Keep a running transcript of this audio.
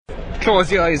close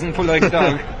the eyes and pull like a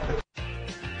dog.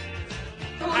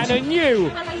 And a new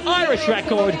Irish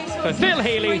record for Phil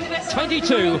Healy,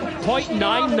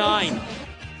 22.99.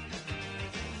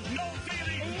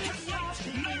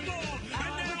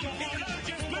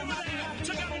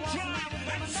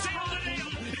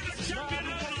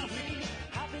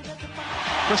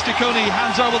 Christy Cooney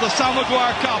hands over the Sam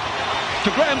Maguire Cup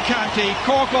to Graham Canty,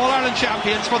 Cork All-Ireland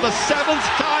champions for the 7th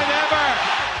time ever.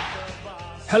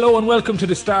 Hello and welcome to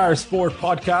the Star Sport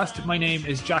Podcast. My name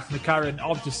is Jack McCarran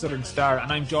of the Southern Star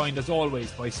and I'm joined as always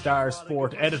by Star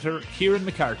Sport editor Kieran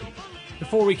McCarthy.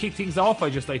 Before we kick things off,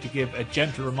 I'd just like to give a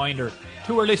gentle reminder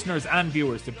to our listeners and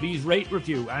viewers to please rate,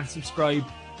 review and subscribe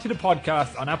to the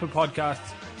podcast on Apple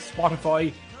Podcasts,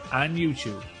 Spotify and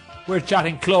YouTube. We're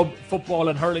chatting club, football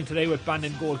and hurling today with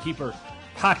Bandon goalkeeper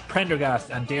Pat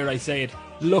Prendergast and, dare I say it,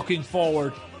 looking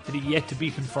forward to the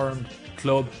yet-to-be-confirmed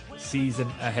club season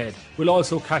ahead. We'll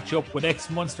also catch up with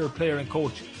ex-Munster player and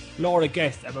coach Laura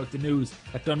Guest about the news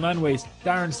that Dunmanway's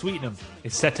Darren Sweetnam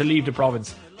is set to leave the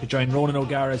province to join Ronan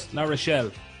O'Gara's La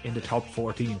Rochelle in the top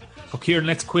 14. But Kieran,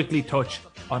 let's quickly touch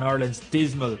on Ireland's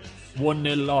dismal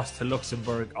 1-0 loss to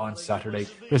Luxembourg on Saturday.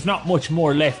 There's not much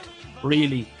more left,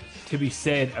 really, to be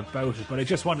said about it, but I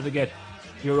just wanted to get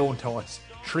your own thoughts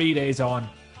 3 days on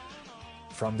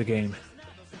from the game.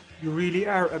 You really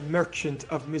are a merchant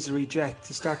of misery, Jack,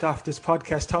 to start off this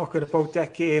podcast talking about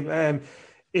that game.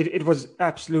 It was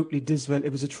absolutely dismal.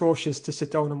 It was atrocious to sit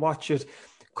down and watch it.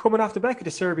 Coming off the back of the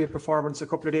Serbia performance a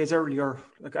couple of days earlier,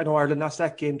 like I know Ireland lost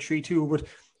that game 3-2, but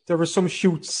there were some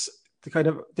shoots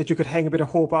that you could hang a bit of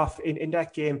hope off in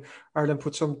that game. Ireland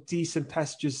put some decent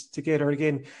passages together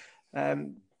again,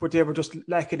 but they were just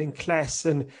lacking in class.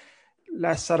 And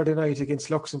last Saturday night against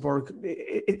Luxembourg,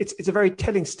 it's a very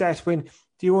telling stat when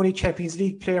the only Champions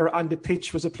League player on the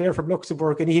pitch was a player from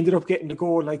Luxembourg and he ended up getting the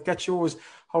goal. Like, that shows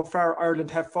how far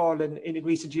Ireland have fallen in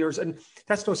recent years. And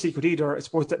that's no secret either. I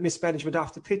suppose that mismanagement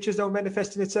off the pitch is now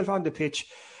manifesting itself on the pitch.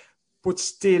 But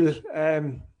still,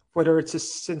 whether it's a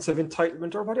sense of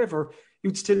entitlement or whatever,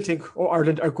 you'd still think,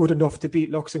 Ireland are good enough to beat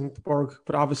Luxembourg,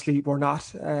 but obviously we're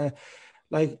not.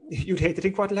 Like, you'd hate to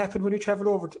think what'll happen when you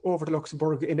travel over to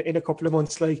Luxembourg in a couple of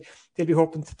months. Like, they'll be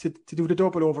hoping to do the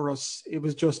double over us. It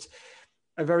was just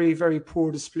a very, very poor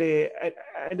display,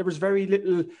 and there was very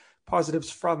little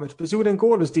positives from it. Bazuna in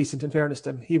goal was decent, in fairness to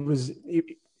him. He was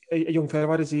a young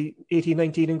fella, 18,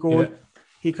 19 in goal. Yeah.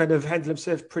 He kind of handled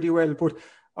himself pretty well, but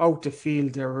out the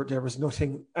field there was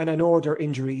nothing. And I know there are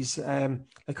injuries,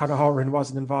 like Conor Horan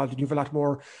wasn't involved, and you have a lot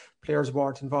more players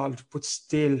weren't involved, but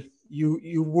still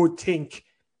you would think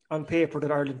on paper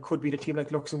that Ireland could beat a team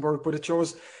like Luxembourg, but it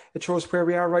shows where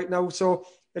we are right now. So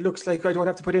it looks like I don't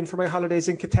have to put in for my holidays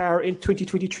in Qatar in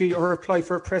 2023 or apply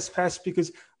for a press pass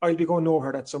because I'll be going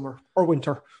nowhere that summer or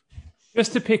winter.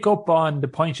 Just to pick up on the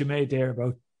point you made there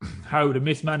about how the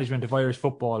mismanagement of Irish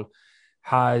football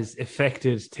has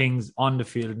affected things on the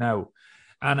field now.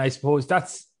 And I suppose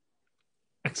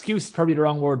excuse is probably the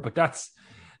wrong word, but that's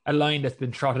a line that's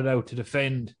been trotted out to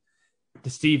defend the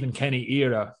Stephen Kenny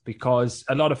era, because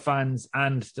a lot of fans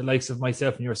and the likes of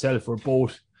myself and yourself were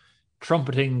both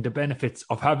trumpeting the benefits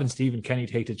of having Stephen Kenny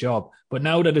take the job. But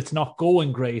now that it's not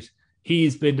going great,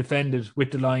 he's been defended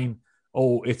with the line,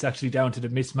 it's actually down to the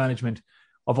mismanagement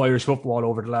of Irish football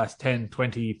over the last 10,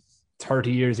 20,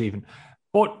 30 years even.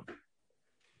 But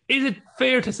is it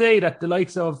fair to say that the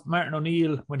likes of Martin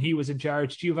O'Neill when he was in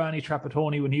charge, Giovanni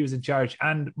Trapattoni when he was in charge,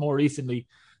 and more recently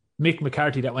Mick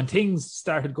McCarthy, that when things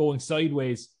started going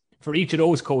sideways for each of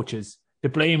those coaches, the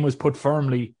blame was put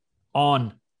firmly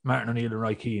on Martin O'Neill and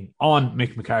Roy Keane, on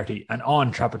Mick McCarthy and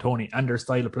on Trapattoni and their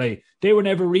style of play? They were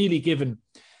never really given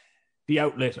the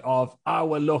outlet of,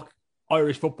 look,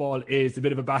 Irish football is a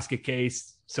bit of a basket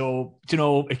case, so,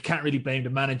 it can't really blame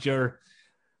the manager.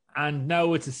 And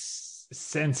now it's a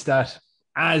sense that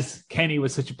as Kenny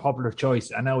was such a popular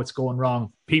choice and now it's going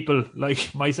wrong, people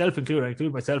like myself included, I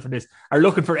include myself in this, are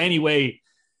looking for any way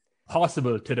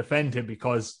possible to defend him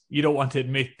because you don't want to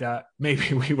admit that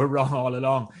maybe we were wrong all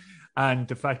along. And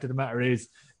the fact of the matter is,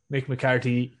 Mick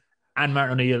McCarthy and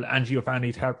Martin O'Neill and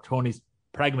Giovanni Trapattoni's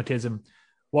pragmatism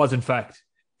was in fact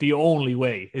the only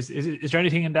way. Is there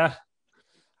anything in that?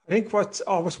 I think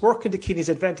what's working to Kenny's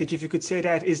advantage, if you could say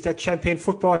that, is that champagne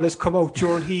football has come out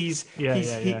during he's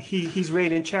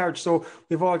reign in charge. So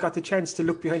we've all got the chance to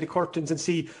look behind the curtains and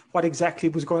see what exactly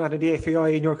was going on in the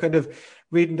FAI, and you're kind of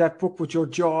reading that book with your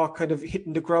jaw kind of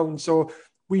hitting the ground. So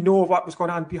we know what was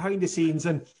going on behind the scenes.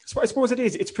 And so I suppose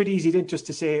it's pretty easy then just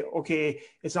to say, okay,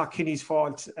 it's not Kenny's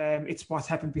fault. It's what's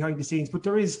happened behind the scenes. But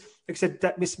there is, like I said,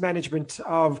 that mismanagement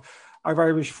of of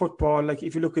Irish football. Like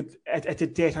if you look at the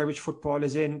date Irish football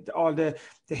is in, all the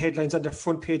headlines on the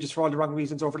front pages for all the wrong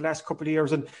reasons over the last couple of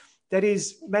years, and that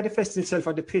is manifesting itself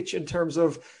on the pitch in terms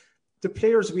of the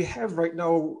players we have right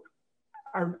now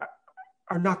are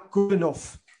not good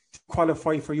enough to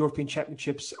qualify for European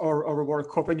Championships or a World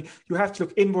Cup. And you have to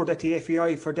look inward at the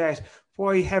FAI for that.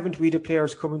 Why haven't we the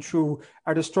players coming through?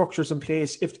 Are the structures in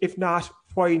place? If not,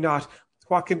 why not?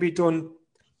 What can be done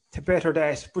to better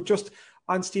that? But just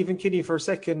on Stephen Kinney for a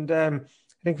second, I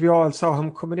think we all saw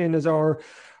him coming in as our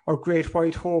great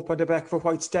white hope on the back of a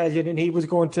white stallion, and he was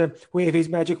going to wave his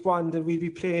magic wand and we'd be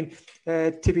playing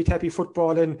tippy-tappy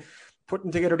football and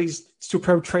putting together these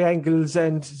superb triangles,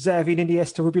 and Xavi and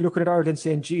Iniesta would be looking at Ireland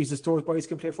saying, Jesus, those boys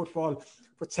can play football.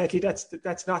 But sadly,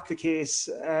 that's not the case.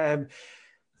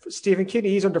 Stephen Kinney,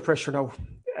 he's under pressure now.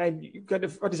 And you've got,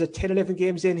 10, 11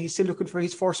 games in, he's still looking for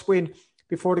his first win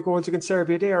before the goals against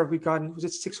Serbia there. We've gone, was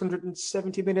it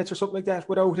 670 minutes or something like that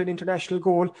without an international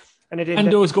goal.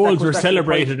 And those goals were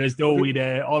celebrated as though we'd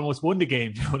almost won the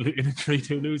game, in a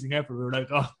 3-2 losing effort. We were like,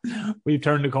 oh, we've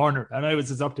turned the corner. And I was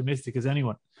as optimistic as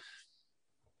anyone.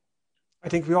 I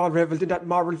think we all revelled in that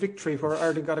moral victory where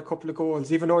Ireland got a couple of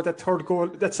goals, even though that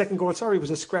second goal,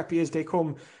 was as scrappy as they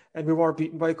come, and we were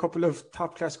beaten by a couple of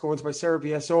top-class goals by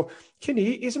Serbia. So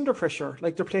Kinney is under pressure.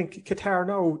 Like, they're playing Qatar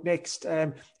now next.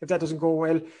 If that doesn't go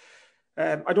well,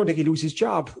 I don't think he loses his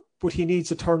job, but he needs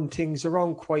to turn things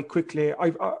around quite quickly.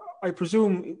 I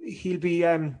presume he'll be.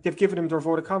 They've given him their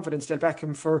vote of confidence. They'll back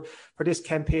him for this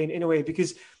campaign in a way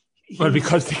because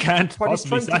they can't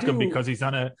possibly sack him because he's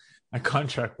on a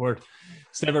contract worth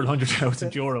several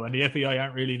 €100,000, and the FAI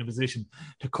aren't really in a position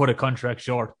to cut a contract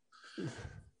short.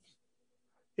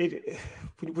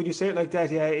 When you say it like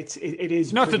that, yeah, it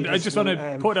is. Not that I just want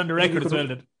to put on the record as well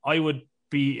that I would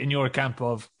be in your camp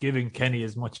of giving Kenny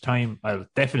as much time. Well,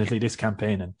 definitely this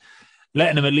campaign, and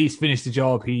letting him at least finish the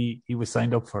job he was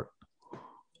signed up for.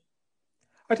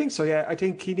 I think so. Yeah, I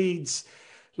think he needs.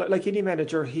 Like any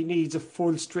manager, he needs a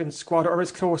full strength squad, or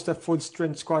as close to a full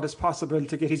strength squad as possible,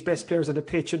 to get his best players on the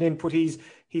pitch and then put his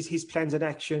plans in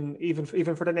action. Even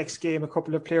for the next game, a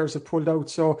couple of players have pulled out,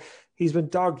 so he's been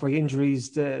dogged by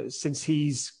injuries since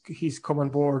he's come on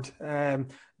board. Then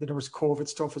there was COVID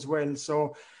stuff as well.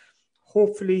 So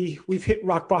hopefully we've hit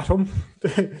rock bottom.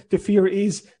 The fear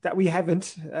is that we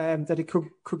haven't, that it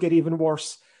could get even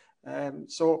worse.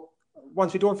 So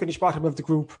once we don't finish bottom of the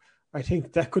group, I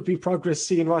think that could be progress,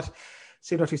 seeing what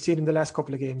we've seen in the last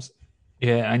couple of games.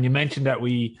 Yeah, and you mentioned that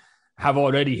we have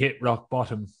already hit rock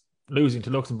bottom, losing to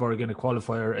Luxembourg in a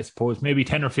qualifier. I suppose maybe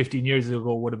 10 or 15 years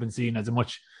ago would have been seen as a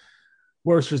much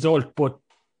worse result. But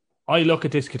I look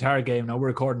at this Qatar game, now we're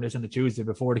recording this on the Tuesday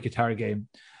before the Qatar game,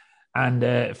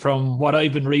 and from what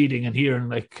I've been reading and hearing,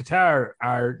 like, Qatar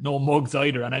are no mugs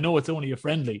either. And I know it's only a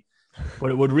friendly,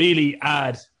 but it would really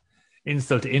add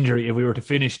insult to injury if we were to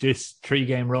finish this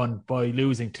 3-game run by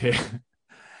losing to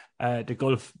the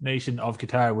Gulf nation of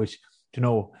Qatar, which,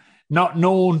 not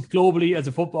known globally as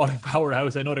a footballing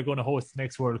powerhouse. I know they're going to host the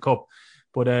next World Cup,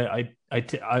 but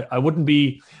I wouldn't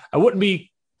be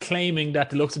claiming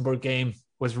that the Luxembourg game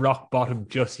was rock bottom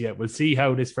just yet. We'll see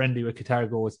how this friendly with Qatar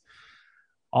goes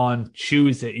on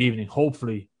Tuesday evening.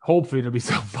 Hopefully there'll be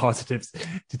some positives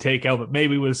to take out, but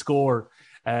maybe we'll score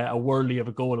a worldly of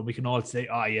a goal and we can all say,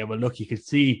 oh yeah, well look, you can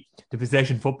see the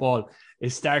possession football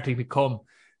is starting to come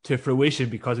to fruition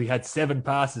because we had 7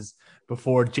 passes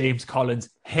before James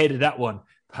Collins headed that one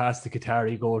past the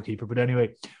Qatari goalkeeper. But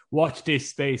anyway, watch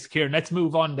this space. Kieran, let's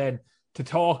move on then to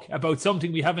talk about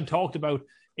something we haven't talked about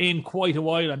in quite a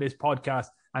while on this podcast,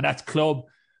 and that's club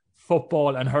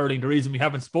football and hurling. The reason we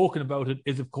haven't spoken about it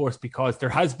is, of course, because there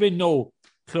has been no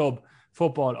club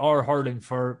football or hurling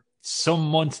for some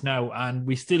months now, and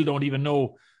we still don't even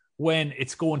know when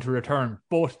it's going to return.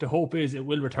 But the hope is it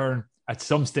will return at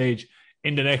some stage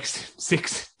in the next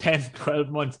 6, 10, 12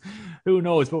 months. Who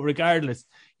knows? But regardless,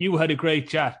 you had a great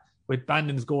chat with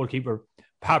Bandon's goalkeeper,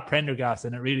 Pat Prendergast,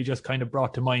 and it really just kind of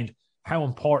brought to mind how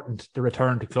important the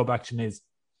return to club action is.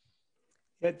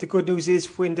 Yeah, the good news is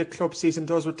when the club season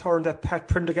does return, that Pat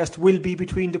Prendergast will be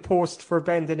between the posts for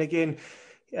Bandon again.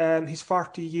 He's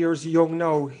 40 years young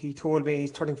now. He told me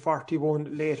he's turning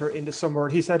 41 later in the summer.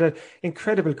 He's had an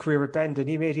incredible career at Bandon.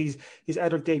 He made his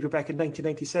adult debut back in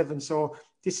 1997. So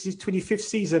this is his 25th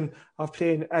season of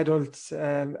playing adult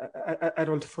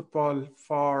football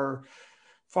for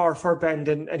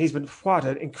Bandon, and he's been, what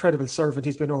an incredible servant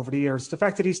he's been over the years. The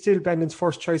fact that he's still Bandon's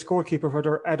first choice goalkeeper for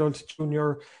their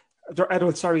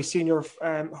senior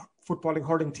footballing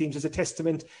hurling teams is a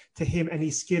testament to him and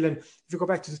his skill. And if you go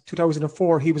back to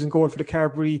 2004, he was in goal for the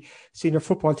Carberry senior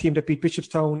football team that beat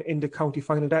Bishopstown in the county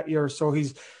final that year. So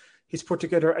he's he's put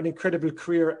together an incredible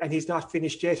career and he's not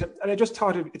finished yet. And I just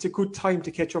thought it's a good time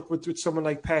to catch up with someone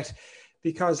like Pat,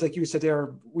 because like you said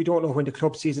there, we don't know when the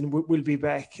club season will be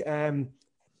back.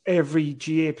 Every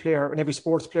GA player and every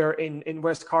sports player in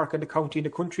West Cork and the county and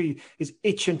the country is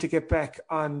itching to get back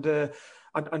on the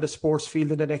sports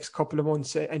field in the next couple of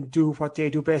months and do what they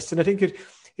do best. And I think it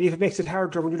even makes it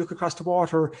harder when you look across the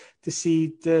water to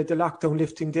see the lockdown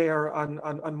lifting there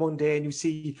on Monday, and you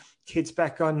see kids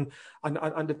back on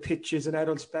the pitches and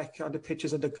adults back on the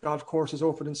pitches and the golf courses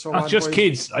open and so on. Not just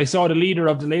kids. I saw the leader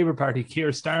of the Labour Party, Keir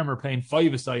Starmer, playing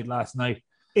five-a-side last night.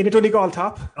 In a Donegal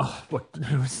top. Oh, but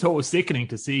it was so sickening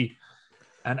to see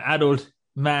an adult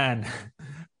man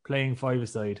playing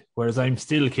five-a-side, whereas I'm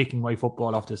still kicking my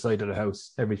football off the side of the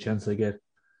house every chance I get.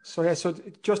 So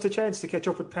just a chance to catch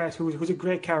up with Pat, who's a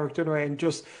great character anyway, and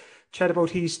just chat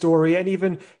about his story. And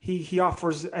even he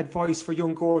offers advice for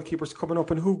young goalkeepers coming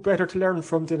up, and who better to learn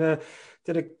from than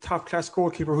a top-class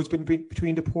goalkeeper who's been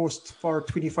between the posts for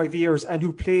 25 years and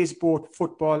who plays both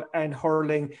football and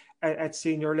hurling at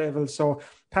senior level. So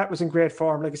Pat was in great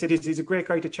form. Like I said, he's a great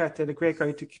guy to chat to and a great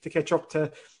guy to catch up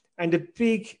to. And the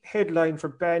big headline for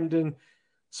Bandon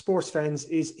sports fans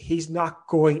is he's not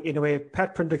going anywhere.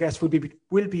 Pat Prendergast will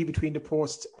be between the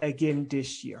posts again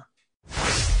this year.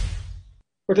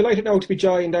 We're delighted now to be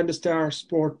joined on the Star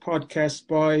Sport podcast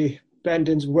by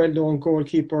Bandon's well-known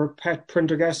goalkeeper, Pat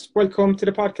Prendergast. Welcome to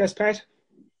the podcast, Pat.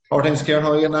 Oh, thanks, Kieran.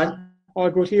 How are you, man? All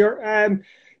good here.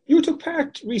 You took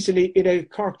part recently in a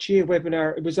Cork GA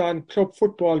webinar. It was on club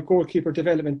football goalkeeper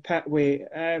development pathway.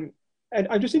 And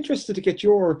I'm just interested to get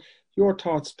your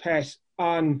thoughts, Pat,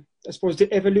 on, I suppose,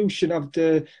 the evolution of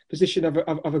the position of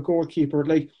a goalkeeper.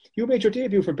 Like, you made your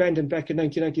debut for Bandon back in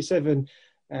 1997,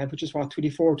 which is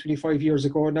 25 years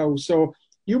ago now. So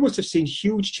you must have seen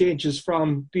huge changes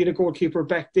from being a goalkeeper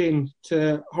back then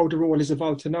to how the role has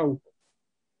evolved to now.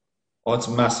 Oh, it's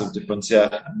a massive difference,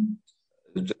 yeah.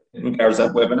 In regards to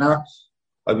that webinar,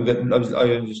 I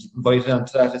was invited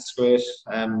onto that. It's great.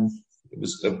 It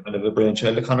was kind of a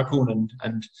brainchild of Conor Coonan,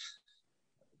 and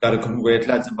got a couple of great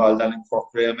lads involved. Alan Cork,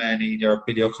 Ray Manny, there,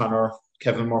 Billy O'Connor,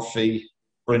 Kevin Murphy,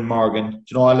 Bryn Morgan.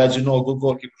 You know, all lads, good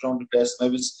goalkeepers around the place. And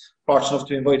I was fortunate enough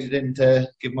to be invited in to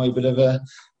give my bit of a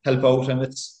help out, and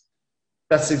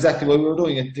that's exactly why we were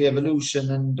doing it. The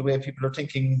evolution and the way people are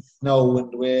thinking now,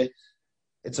 and the way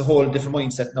it's a whole different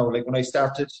mindset now. Like when I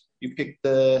started, you pick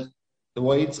the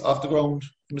wides off the ground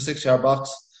from the 6-yard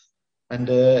box, and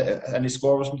the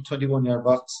score was from the 21-yard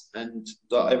box, and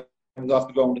everything was off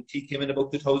the ground. The T came in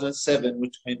about 2007,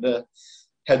 which kind of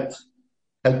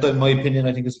helped in my opinion.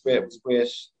 I think it was a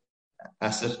great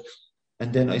asset.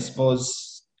 And then I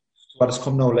suppose what has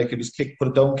come now, like it was put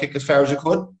it down, kick as far as you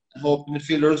could, and hope the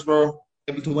midfielders were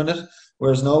able to win it.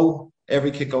 Whereas now every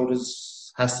kick out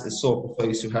is so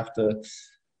precise. You have to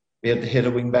be able to hit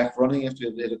a wing back running, you have to be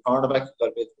able to hit a cornerback, you've got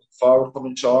to be able to move forward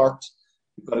coming short,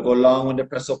 you've got to go long when they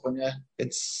press up on you.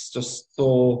 It's just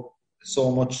so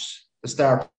much. The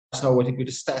start now, I think we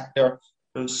just stat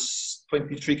there's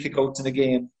 23 kickouts in a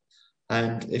game,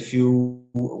 and if you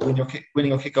winning your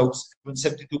kickouts, win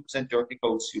 72% of your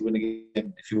kickouts, you win a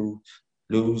game. If you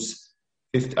lose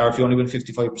 50, or if you only win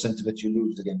 55% of it, you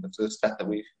lose again. That's a stat that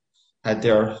we had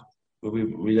there, we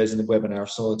realised in the webinar.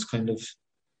 So it's kind of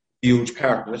a huge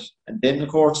part of it. And then, of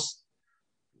course,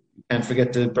 you can't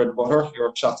forget the bread and butter.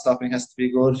 Your shot stopping has to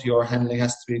be good. Your handling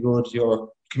has to be good. Your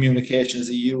communication is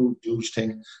a huge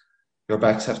thing. Your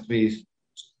backs have to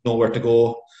know where to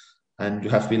go, and you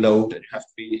have to be loud. And you have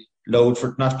to be loud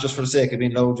for not just for the sake of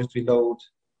being loud. You have to be loud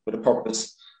with a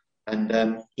purpose. And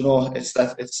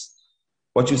it's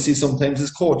what you see sometimes as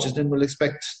coaches. Then will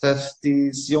expect that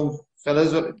these young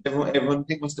fellas, everyone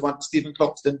thinks they want Stephen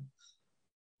Cluxton,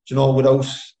 without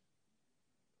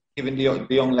giving the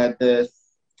young lad the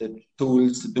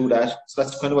tools to do that. So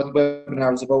that's kind of what the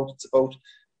webinar is about. It's about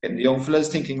getting the young fellas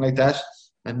thinking like that,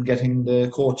 and getting the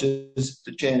coaches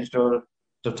to change their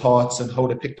thoughts and how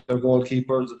they pick their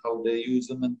goalkeepers and how they use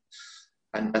them,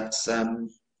 and that's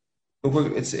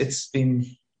it's been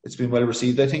well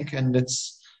received, I think, and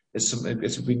it's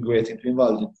been a great thing to be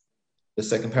involved in. The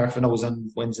second part of it now is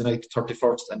on Wednesday night,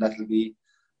 31st, and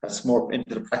that's more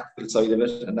into the practical side of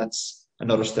it, and that's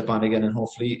another step on again. And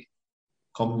hopefully,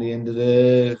 come the end of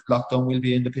the lockdown, we'll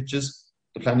be in the pitches.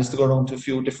 The plan is to go around to a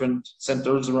few different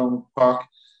centres around Cork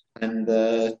and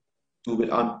do a bit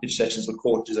on pitch sessions with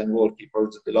coaches and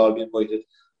goalkeepers. They'll all be invited.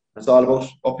 It's all about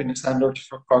upping the standard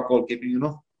for Cork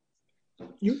goalkeeping,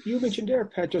 You mentioned there,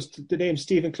 Pat, just the name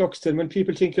Stephen Cluxton. When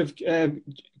people think of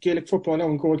Gaelic football now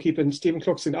and goalkeeping, Stephen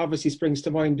Cluxton obviously springs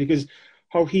to mind because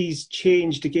how he's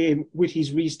changed the game with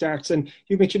his restarts. And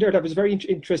you mentioned there that was very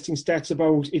interesting stats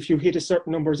about if you hit a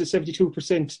certain number, is it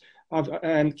 72%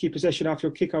 of key possession after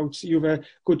kickouts, you have a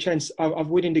good chance of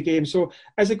winning the game. So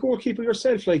as a goalkeeper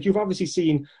yourself, like you've obviously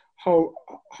seen how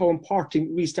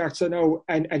important restarts are now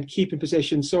and keeping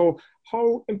possession. So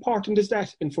how important is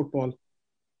that in football?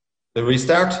 The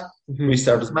restart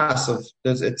is massive.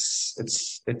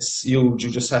 It's huge. You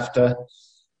just have to.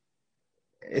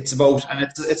 It's about, and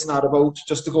it's not about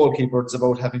just the goalkeeper. It's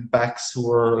about having backs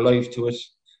who are alive to it,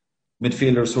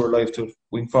 midfielders who are alive to it,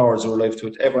 wing forwards who are alive to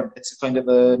it. Everyone. It's kind of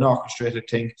an orchestrated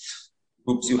thing.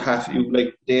 Groups you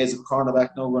like days of a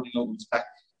cornerback now running out his back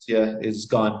to you is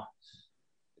gone.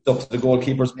 It's up to the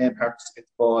goalkeeper's main part to get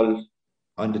the ball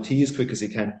on the tee as quick as he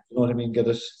can. You know what I mean? Get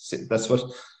it. That's what.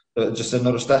 Just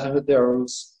another stat in it there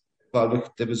was,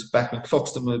 there was back when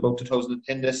Cluxton about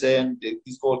 2010, they say, and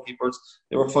these goalkeepers,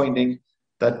 they were finding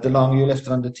that the longer you left it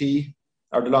on the tee,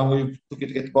 or the longer you took it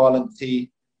to get the ball on the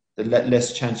tee, the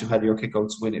less chance you had of your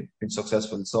kickouts being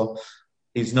successful. So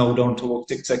he's now down to about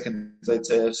 6 seconds, I'd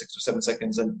say 6 or 7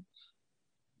 seconds, and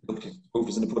look, the proof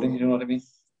is in the pudding, you know what I mean?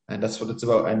 And that's what it's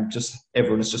about, and just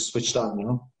everyone is just switched on, you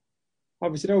know?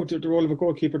 Obviously now, the role of a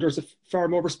goalkeeper, there's a far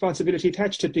more responsibility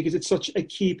attached to it because it's such a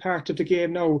key part of the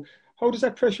game now. How does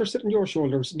that pressure sit on your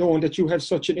shoulders, knowing that you have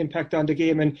such an impact on the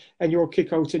game and your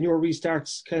kickouts and your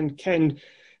restarts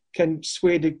can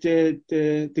sway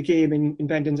the game in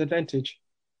Bandon's advantage?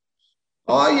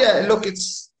 Oh yeah, look, if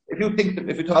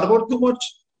you thought about it too much,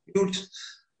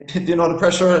 the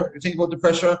pressure. You think about the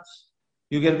pressure,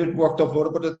 you get a bit worked up about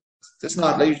it, but it's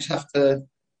not like you just have to.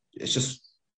 It's just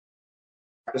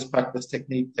practice,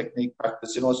 technique,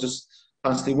 practice. You know, it's just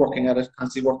constantly working at it,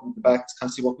 constantly working with the backs,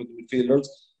 constantly working with the midfielders.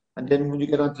 And then when you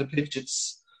get onto the pitch, it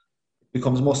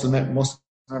becomes muscle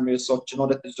memory as such. You know,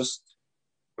 that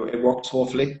it works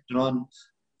hopefully. You know, and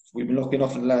we've been lucky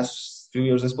enough in the last few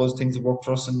years, I suppose, things have worked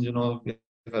for us, and you know, we've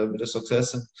had a bit of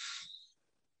success. And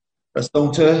that's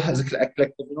down to as a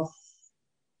collective. You know,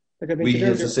 we,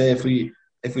 as I say, if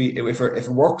it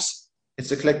works,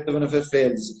 it's a collective, and if it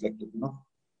fails, it's a collective. You know.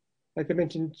 Like I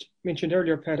mentioned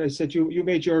earlier, Pat, I said you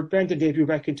made your Bandon debut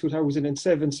back in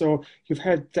 2007, so you've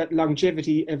had that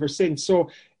longevity ever since. So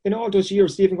in all those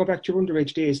years, even go back to your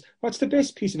underage days, what's the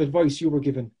best piece of advice you were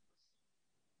given?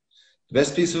 The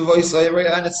best piece of advice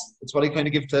and it's what I kind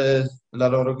of give to a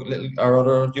lot of our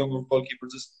other younger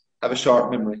goalkeepers is have a short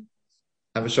memory.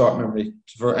 Have a short memory.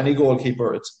 For any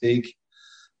goalkeeper, it's a big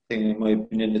thing in my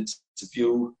opinion. It's if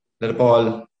you let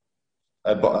a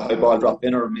high ball drop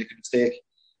in or make a mistake,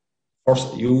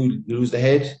 first, you lose the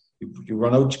head, you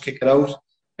run out, you kick it out.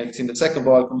 Next thing, the second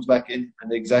ball comes back in,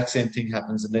 and the exact same thing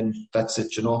happens, and then that's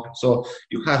it, you know. So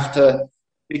you have to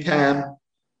be calm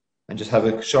and just have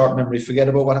a short memory. Forget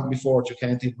about what happened before. You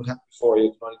can't think what happened before.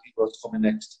 You can only think what's coming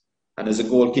next. And as a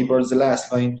goalkeeper, as the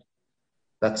last line,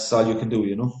 that's all you can do,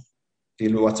 you know.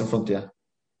 Deal with what's in front of you.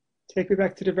 Take me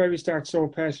back to the very start, so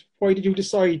Pat. Why did you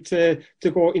decide to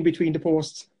go in between the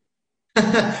posts?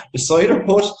 Decide or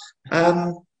put?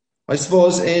 I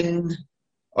suppose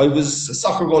I was a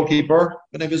soccer goalkeeper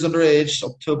when I was underage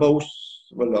up to about,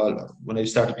 when I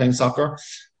started playing soccer,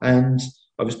 and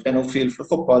I was playing outfield for the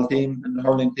football team and the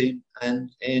hurling team, and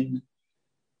in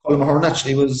Cullum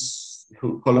actually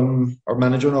Cullum, our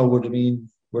manager now would have been,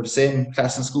 we're the same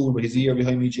class in school, but he's a year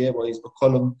behind me GA-wise, but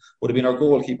Cullum would have been our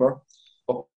goalkeeper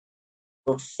up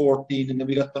for 14, and then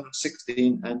we got under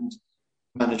 16, and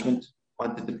management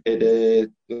wanted to play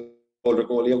the older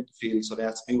goalie out the field, so they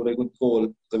asked me would I go to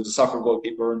goal. I was a soccer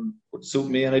goalkeeper and would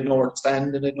suit me, and I'd know where to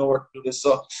stand and I'd know where to do this.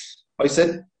 So I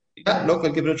said, yeah, look,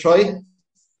 I'll give it a try.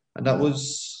 And that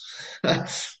was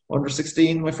under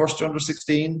 16, my first year under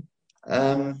 16.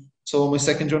 So my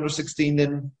second year under 16,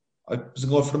 then I was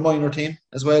going for the minor team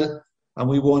as well, and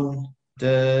we won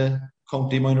the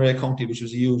county, minor A county, which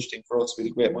was a huge thing for us. We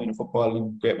had a great minor football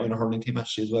and great minor hurling team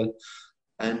actually as well,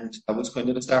 and that was kind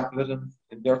of the start of it,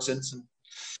 and there since. And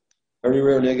very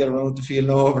rarely I get around the field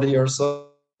now over the years,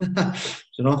 so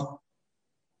you know.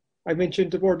 I mentioned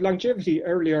the word longevity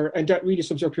earlier, and that really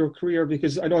sums up your career,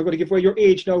 because I know I'm going to give away your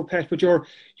age now, Pat, but you're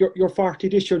 40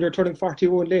 this year and you're turning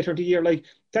 41 later in the year. Like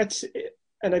that's,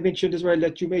 and I mentioned as well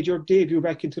that you made your debut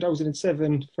back in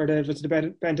 2007 for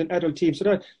the Bandon adult team.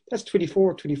 So that's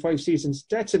 24, 25 seasons.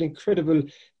 That's an incredible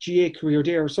GA career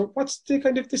there. So what's the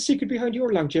kind of the secret behind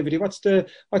your longevity? What's the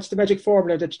magic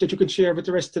formula that you can share with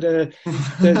the rest of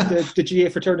the GA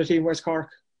fraternity in West Cork?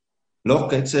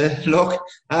 Luck, I'd say. Luck.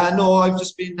 No, I've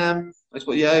just been, I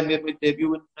suppose, yeah, I made my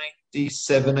debut in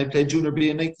 97. I played Junior B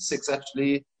in 96,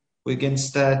 actually,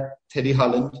 against Teddy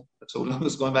Holland. That's how long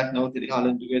it's going back now. Teddy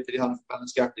Holland, the great Teddy Holland from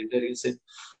Ballinscarthy, played against him.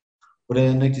 But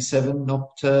in 97,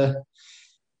 up to,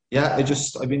 yeah,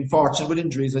 I've been fortunate with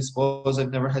injuries, I suppose.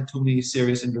 I've never had too many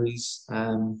serious injuries.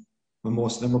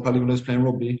 Most of them were probably when I was playing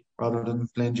rugby rather than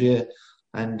playing GA.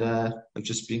 And I've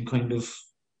just been kind of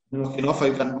lucky enough.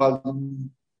 I've got involved in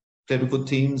played with good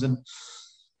teams and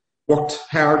worked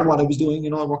hard on what I was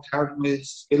doing. I worked hard on my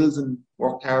skills and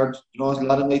worked hard. A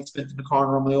lot of nights spent in the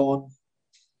corner on my own,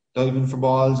 diving for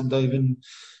balls and diving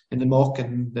in the muck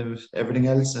and everything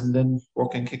else, and then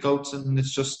working kickouts. And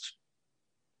it's just,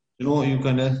 you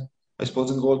kind of, I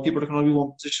suppose, in goalkeeper there can only be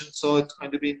one position, so it's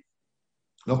kind of been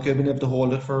lucky I've been able to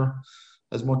hold it for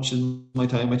as much in my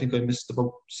time. I think I missed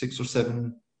about 6 or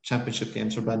 7 championship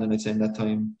games for Bandon, I'd say, in that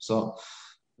time. So,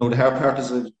 the hard part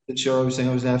is this year I was saying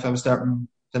if I was starting,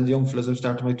 then the young fellas, I was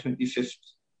starting my 25th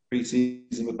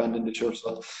pre-season with Bandon this year,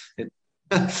 so it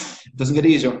doesn't get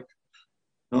easier.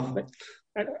 No.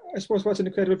 And I suppose what's an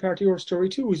incredible part of your story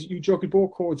too is you juggled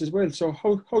both codes as well. So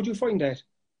how do you find that?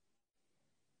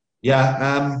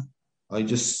 Yeah,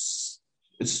 it's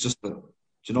just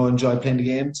enjoy playing the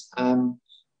games. I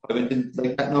went in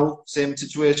like that now, same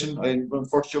situation. When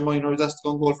first year minor, I was asked to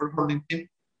go and goal for the hurling team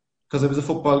because I was a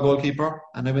football goalkeeper,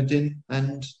 and I went in,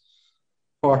 and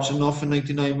fortunate enough in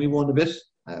 99 we won a bit.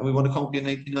 We won a county in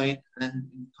 99, and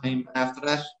in time after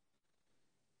that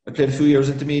I played a few years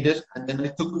intermediate, and then I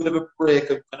took a bit of a break. I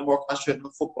kind of more concentrated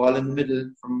on football in the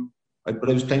middle but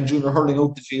I was playing junior hurling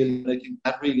out the field, and I think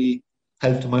that really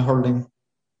helped my hurling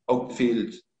out the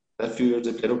field. That few years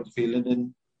I played out the field, and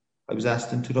then I was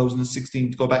asked in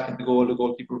 2016 to go back into goal. The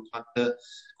goalkeeper was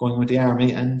going with the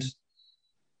army, and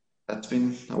that's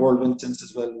been a whirlwind since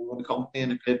as well. We won a county,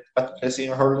 and I got to play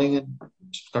senior hurling, and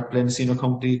got to play in the senior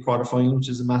county quarter final, which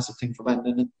is a massive thing for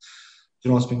Bandon. And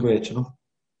it's been great, And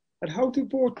how do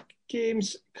both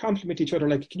games complement each other?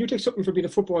 Like, can you take something from being a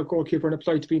football goalkeeper and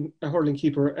apply it to being a hurling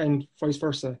keeper, and vice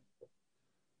versa?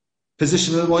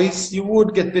 Positional wise, you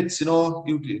would get bits,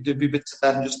 there'd be bits of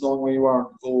that, and just knowing where you are in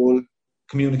the goal.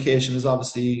 Communication is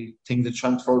obviously a thing that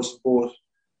transfers both.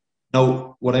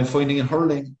 Now, what I'm finding in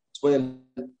hurling as well,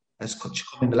 has come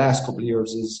in the last couple of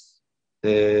years, is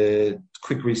the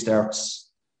quick restarts,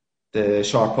 the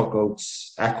short puck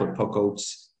outs, accurate puck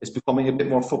outs. It's becoming a bit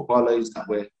more footballised that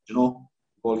way. The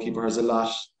goalkeeper has a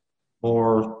lot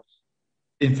more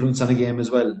influence on the game as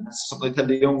well. And that's something I tell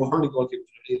the young hurling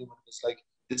goalkeepers dealing with. It's like,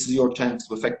 this is your chance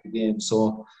to affect the game.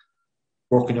 So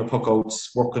work on your puck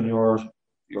outs, work on your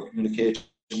communication,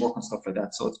 work on stuff like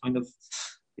that. So it's kind of,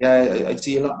 I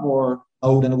see a lot more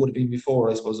now than it would have been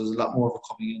before. I suppose there's a lot more of it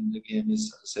coming in. The game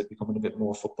is, as I said, becoming a bit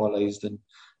more footballised, and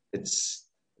it's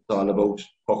all about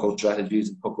puck out strategies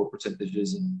and puck out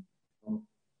percentages. And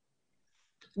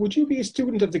would you be a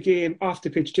student of the game off the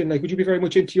pitch, Jim? Like, would you be very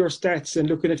much into your stats and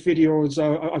looking at videos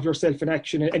of yourself in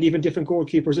action, and even different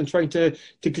goalkeepers, and trying to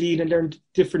glean and learn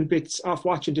different bits off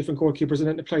watching different goalkeepers, and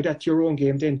then apply that to your own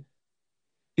game then?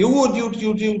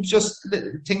 You just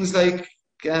things like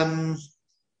the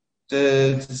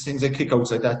things like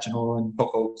kickouts like that, and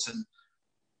puck outs, and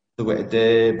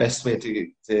the best way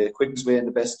the quickest way and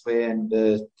the best way, and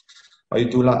I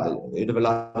have a lot of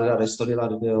that. I study a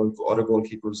lot of the other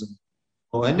goalkeepers,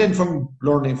 and then from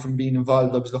learning, from being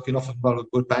involved, I was lucky enough to be involved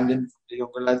with Bandon, the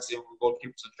younger lads, the younger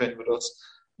goalkeepers, and training with us,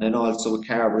 and then also with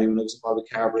Carberry. When I was involved with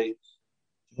Carberry,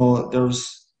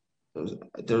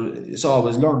 it's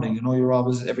always learning. You're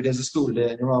always, every day's a school day,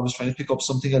 and you're always trying to pick up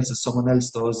something else that someone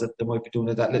else does that they might be doing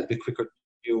it that little bit quicker than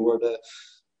you, or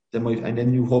they might, and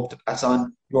then you hope to pass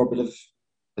on your bit of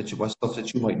stuff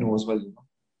that you might know as well.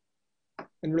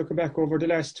 And looking back over the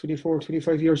last 24,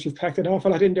 25 years, you've packed an awful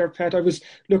lot in there, Pat. I was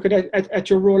looking at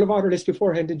your roll of honour list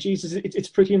beforehand, and Jesus, it's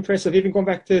pretty impressive. Even going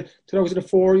back to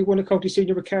 2004, you won a county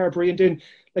senior with Carberry, and then,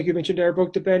 like you mentioned there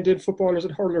about the Bandon footballers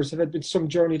and hurlers, have had been some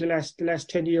journey the last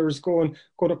 10 years going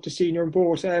up to senior and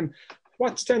both.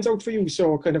 What stands out for you,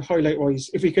 so kind of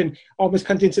highlight-wise, if we can almost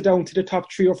condense it down to the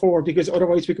top 3 or 4, because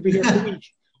otherwise we could be here for a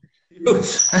week.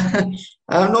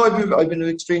 I've been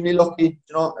extremely lucky.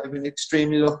 I've been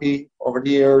extremely lucky over the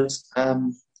years.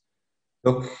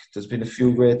 Look, there's been a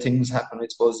few great things happen. I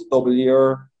suppose the double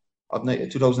year of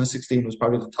 2016 was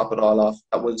probably the top of it all off.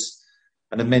 That was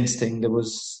an immense thing. I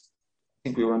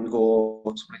think we were on the go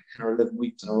like 10 or 11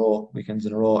 weekends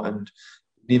in a row, and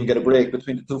didn't even get a break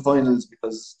between the 2 finals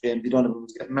because James Donovan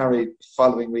was getting married the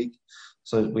following week.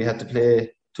 So we had to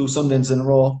play 2 Sundays in a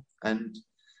row, and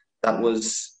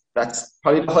that's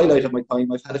probably the highlight of my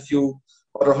time. I've had a few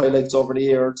Other highlights over the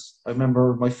years, I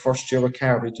remember my first year with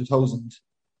Carbery, 2000.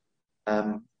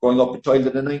 Growing up a child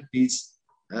in the 90s,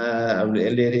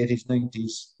 late 80s,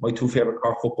 90s, my two favourite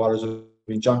Cork footballers have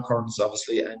been John Kearns,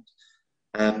 obviously,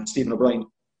 and Stephen O'Brien.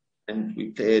 And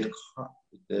we played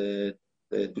the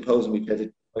 2000, we played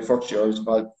it. My first year, I was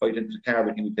fighting into the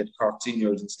Carbery, and we played Cork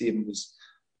seniors, and Stephen was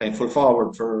playing full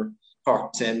forward for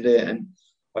Cork the same day. And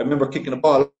I remember kicking a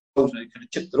ball out, and I kind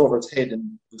of chipped it over his head,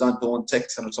 and it was on to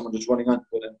 1-6, and someone just running onto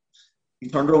it. And he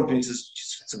turned around to me and he says,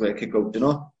 "Jesus, that's a great kick out, you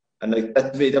know." And like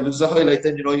that, that was a highlight.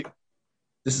 Then, you know,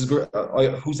 this is great.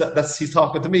 Who's that? He's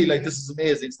talking to me. Like, this is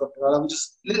amazing stuff. You know,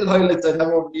 just little highlights I've had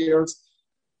over the years.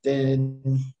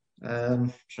 Then,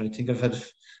 trying to think, I've had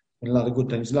a lot of good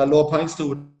times, a lot of low points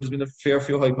too. There's been a fair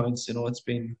few high points. You know, it's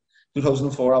been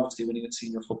 2004. Obviously, winning a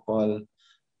senior football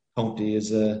county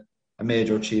is a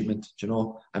major achievement. You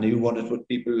know, and you won it with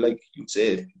people like you'd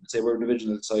say we're a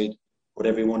divisional side, but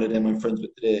every one of them I'm friends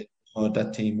with today. You know,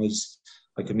 that team was.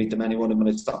 I could meet them, any one of them,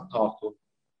 and I'd stop and talk to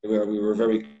them. We were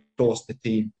very close to the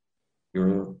team. We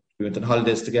went on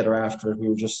holidays together after it. We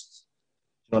were just,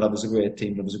 you know, that was a great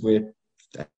team. That was a great.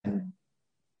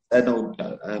 I know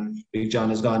Big John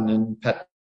is gone, and Pat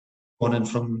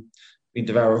Prendergast from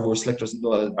Bandon, who were selectors,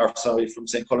 from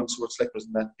St. Columns, who were selectors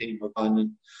in that team, were gone.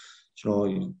 And, you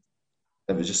know,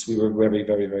 that was just, we were a very,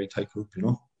 very, very tight group, you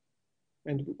know.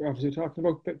 And we're obviously talking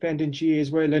about Bandon GA as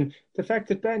well. And the fact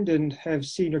that Bandon have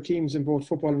senior teams in both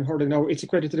football and hurling now, it's a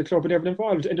credit to the club and everyone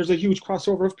involved. And there's a huge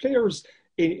crossover of players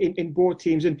in both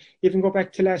teams. And even go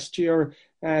back to last year,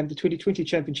 the 2020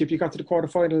 championship, you got to the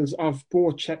quarterfinals of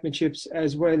both championships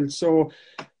as well. So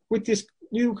with this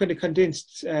new kind of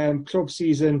condensed club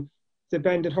season, the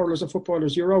Bandon hurlers and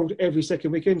footballers, you're out every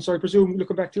second weekend. So I presume,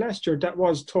 looking back to last year, that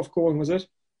was tough going, was it?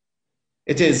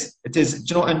 It is.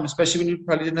 You know, and especially when you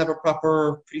probably didn't have a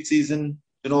proper pre-season,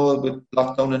 you know, with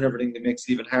lockdown and everything, it makes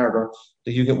it even harder.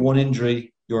 If you get one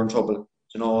injury, you're in trouble.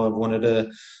 You know,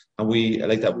 and we,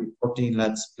 like that, we 14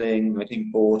 lads playing, I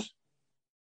think, both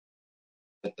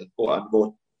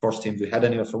first teams we had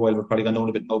anyway for a while. We're probably gone down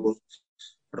a bit now, but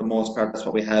for the most part, that's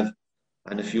what we have.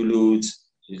 And if you lose,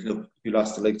 you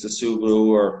lost the likes of Subaru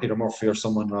or Peter Murphy or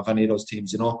someone off any of those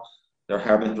teams, you know, they're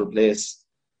hard to replace.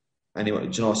 Anyway,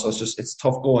 you know, so it's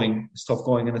tough going. It's tough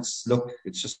going, and it's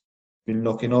just been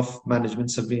lucky enough.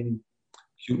 Managements have been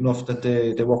cute enough that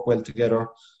they work well together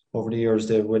over the years.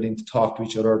 They're willing to talk to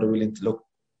each other. They're willing to look.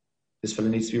 This fella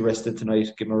needs to be rested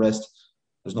tonight. Give him a rest.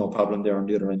 There's no problem there on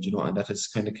the other end, you know, and that has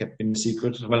kind of kept being the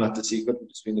secret. Well, not the secret, but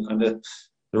it's been the kind of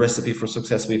the recipe for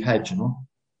success we've had, you know.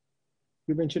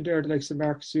 You mentioned there the likes of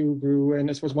Mark Subaru and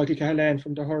I suppose Michael Cahalan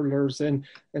from the hurlers and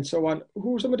so on.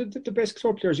 Who are some of the best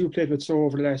club players you played with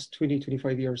over the last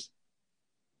 20-25 years?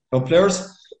 Club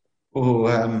players?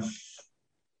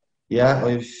 Yeah,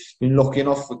 I've been lucky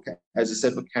enough, as I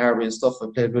said, with Carbery and stuff. I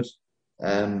played with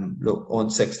Owen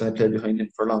Sexton. I played behind him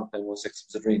for a long time. Owen Sexton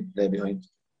was a dream to play behind.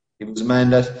 He was a man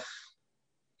that,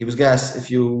 he was gas. If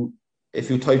you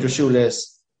tied your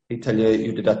shoelace, he'd tell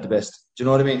you did that the best. Do you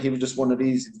know what I mean? He was just one of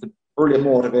these. He was the brilliant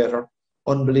motivator,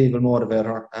 unbelievable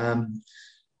motivator.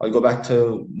 I'll go back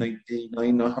to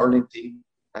 99 hurling team,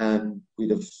 and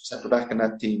we'd have centre back in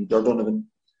that team, Darren Donovan,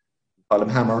 call him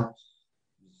Hammer.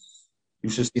 You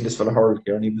should have seen this fella hurl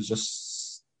here, and he was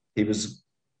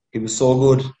so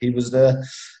good. He was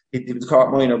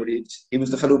Cork minor, but he was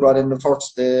the fellow who brought in the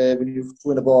first when you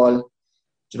win a ball,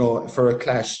 you know, for a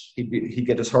clash, he'd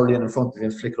get his hurley in front of him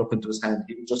and flick it up into his hand.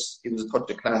 He was a touch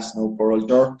of class now. Poor old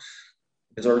Darren,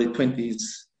 his early 20s,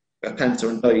 got cancer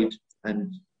and died,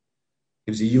 and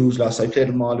he was a huge loss. I played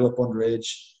him all the way up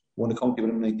underage, won the county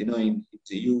with him in '99. He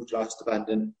was a huge loss to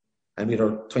Bandon, and we had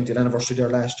our 20th anniversary there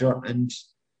last year, and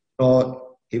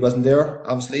he wasn't there.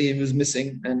 Obviously, he was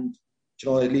missing, and you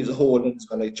know, it leaves a hole in his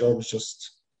guy. Like George was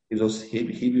just, he'd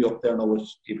be up there now with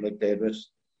people like David.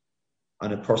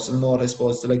 On a personal note, I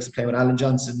suppose the likes of playing with Alan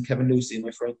Johnson, Kevin Lucy,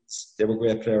 my friends, they were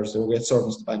great players. They were great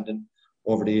servants to Bandon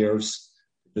over the years.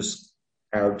 Just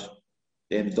hard.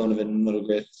 James Donovan, another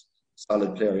great,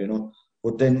 solid player, you know.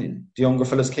 But then the younger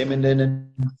fellas came in then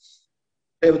and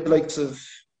played with the likes of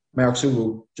Mark Subaru.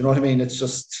 Do you know what I mean? It's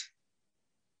just,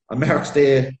 on Mark's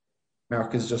day,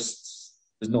 Mark is just,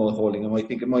 there's no holding him. I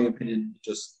think, in my opinion,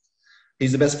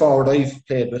 he's the best forward I've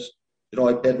played with. You know,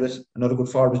 I played with another good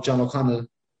forward was John O'Connell,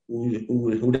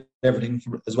 who did everything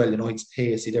as well. You know, he's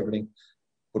pace, he did everything.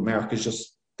 But Mark is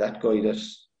just that guy that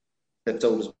steps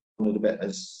out as one of the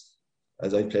best,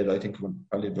 as I played. I think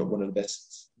probably one of the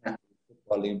best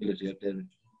footballing ability I played with.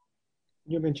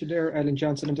 You mentioned there Alan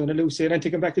Johnson and Donna Lucy, and I'm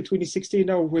taking back to 2016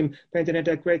 now when Bandon had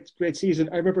that great season.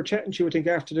 I remember chatting to you, I think,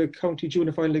 after the county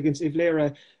junior final against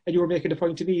Ivlera, and you were making the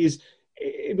point to me is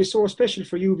it was so special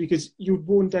for you because you'd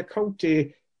won that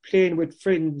county playing with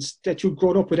friends that you'd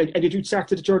grown up with, and you'd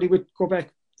started the journey with, go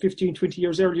back 15, 20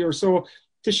 years earlier. So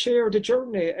to share the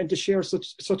journey and to share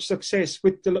such success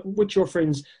with your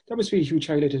friends, that must be a huge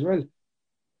highlight as well.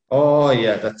 Oh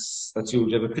yeah, that's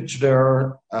huge. I have a picture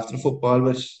there after the football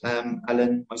with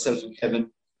Alan, myself, and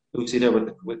Kevin. Lucy there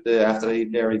with the after the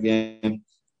Derry game,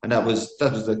 and that was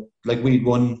like we'd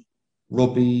won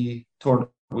rugby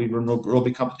tournament, we were in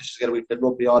rugby competitions together. We played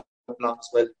rugby all along as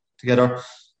well together.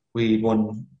 We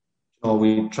won.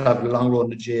 We travelled a long road in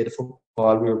the GA, the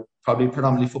football. We were probably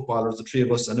predominantly footballers, the three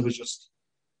of us, and it was just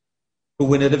to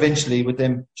win it eventually with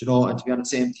them, and to be on the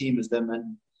same team as them,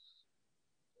 and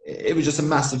it was just a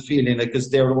massive feeling, like, because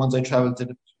they were the ones I travelled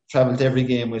to every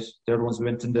game with. They're the ones we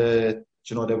went in the,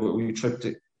 we tripped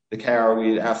the car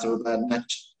after a bad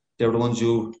match. They were the ones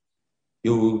you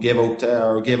gave out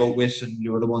with, and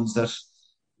you were the ones that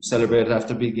celebrated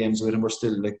after big games with, and we're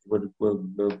still like we're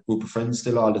a group of friends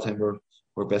still all the time.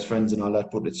 We're best friends and all that,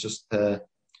 but it's just now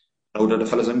they're the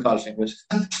fellas I'm golfing with.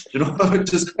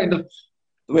 Just kind of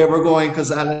the way we're going,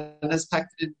 because Alan has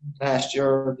packed it in last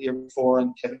year, the year before,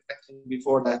 and Kevin packed it in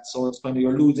before that. So it's kind of,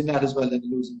 you're losing that as well, and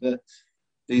losing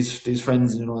these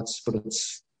friends. It's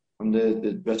from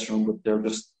the dressing room, but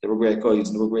they were great guys,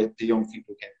 and they were great. The young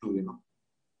people came through,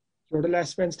 You're the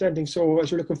last man standing. So as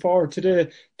you're looking forward to the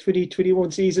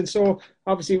 2021 season, so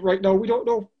obviously right now we don't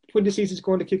know when the season's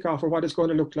going to kick off or what it's going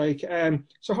to look like.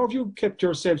 So how have you kept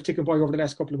yourself ticking by over the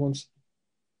last couple of months?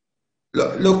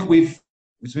 Look,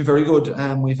 it's been very good.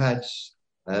 We've had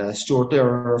Stuart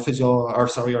there, our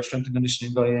strength and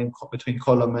conditioning guy between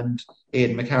Cullum and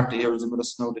Aidan McCarthy here is with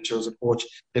us now, the chairs of coach.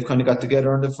 They've kind of got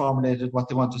together and they've formulated what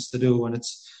they want us to do, and it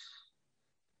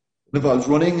involves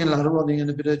running, a lot of running and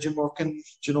a bit of gym work, and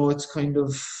it's kind of,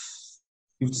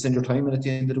 you have to spend your time, and at the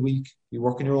end of the week you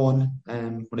work on your own.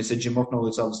 When I say gym work now,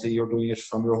 it's obviously you're doing it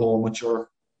from your home with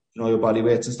your your body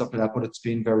weights and stuff like that, but it's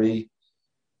been very,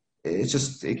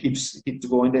 it keeps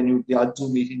going. Then the odd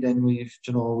Zoom meeting, then we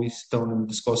sit down and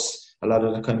discuss a lot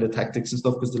of the kind of tactics and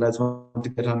stuff, because the lads want to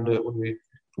get on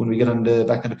when we get on the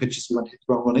back of the pitches, we want to hit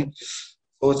the ground running.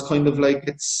 So it's kind of like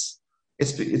it's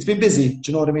been busy, do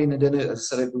you know what I mean? And then, as I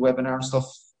said, I have the webinar and stuff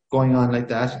going on like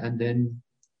that, and then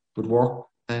with work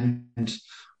and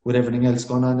with everything else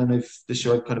going on. And this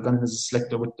year I've kind of gone in as a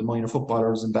selector with the minor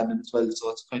footballers in Bandon as well.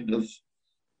 So it's kind of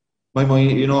my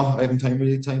mind, I haven't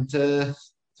time to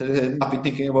not be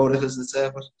thinking about it, as I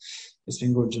say, but it's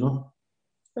been good,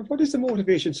 And what is the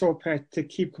motivation, so Pat, to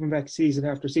keep coming back season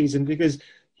after season? Because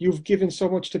you've given so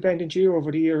much to Bandon GA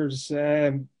over the years,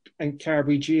 and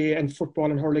Carbery GA and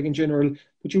football and hurling in general,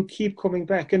 but you keep coming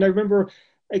back. And I remember,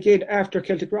 again, after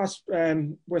Celtic Ross,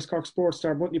 West Cork Sports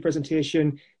Star monthly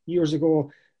presentation years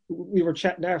ago, we were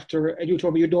chatting after, and you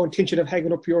told me you had no intention of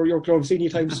hanging up your gloves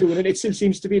anytime soon, and it still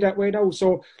seems to be that way now.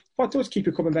 So what does keep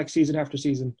you coming back season after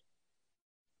season?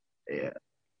 Yeah,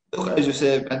 look, as you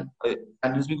say, and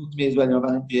it's been good to me as well,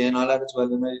 Bandon GA and all that as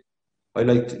well, and I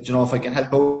like to, if I can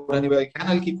help out anyway I can,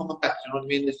 I'll keep coming back, you know what I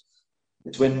mean?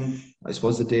 It's when, I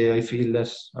suppose, the day I feel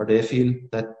that, or they feel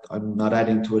that I'm not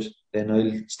adding to it, then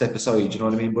I'll step aside, you know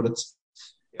what I mean? But it's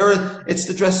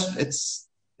the dress, it's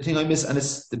the thing I miss, and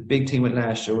it's the big thing with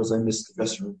last year was I missed the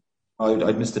dressing room.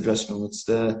 I'd missed the dressing room. It's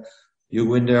you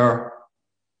go in there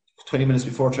 20 minutes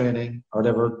before training or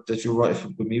whatever, that you're right.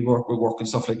 With me, we're working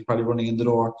stuff like you're probably running in the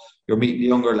door, you're meeting the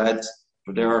younger lads,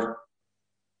 but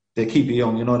they keep you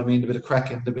young, you know what I mean? The bit of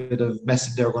cracking, the bit of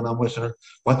messing they're going on with her,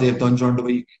 what they've done during the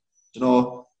week. As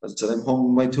I said, I'm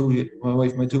home with my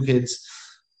wife, my two kids.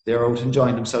 They're out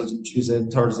enjoying themselves on Tuesday and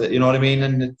Thursday, you know what I mean?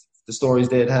 And the stories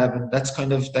they'd have, and that's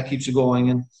kind of, that keeps you going.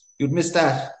 And you'd miss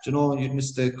that, you'd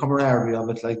miss the camaraderie of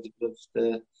it, like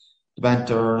the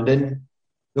banter. And then,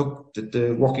 look,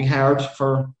 the working hard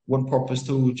for one purpose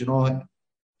too,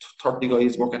 30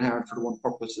 guys working hard for the one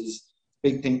purpose is a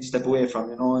big thing to step away from,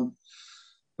 and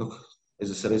look, as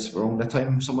I said, it's around that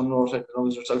time someone wrote, I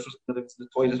was yourself, that I was in the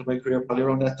toilet of my career, probably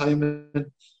around that time, and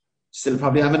still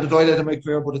probably am in the toilet of my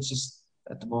career, but it's just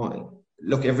at the moment.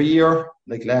 Look, every year,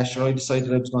 like last year, I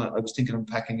decided I was thinking of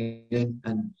packing in,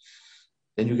 and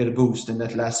then you get a boost, and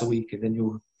that lasts a week, and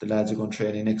then the lads are going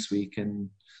training next week, and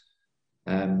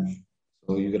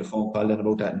so you get a phone call then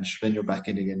about that, and then you're back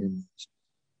in again,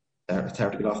 and it's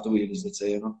hard to get off the wheel, as they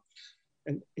say,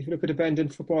 And if you look at the Bandon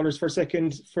footballers for a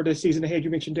second, for the season ahead,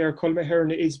 you mentioned there, Colm Ahern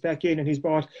is back in, and he's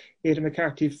bought Aidan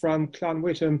McCarthy from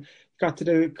Clonwhittam, got to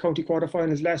the county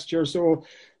quarterfinals last year. So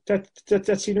that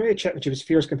Senior A championship is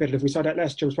fierce competitive. We saw that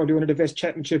last year. It was probably one of the best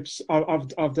championships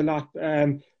of the lot.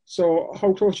 So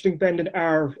how close do you think Bandon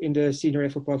are in the Senior A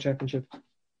football championship?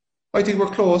 I think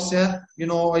we're close, yeah.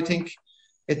 I think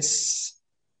it's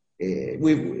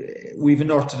we've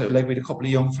unearthed like with a couple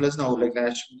of young fellas now, like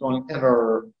Donald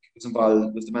Keller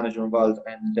was the manager involved,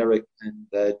 and Derek and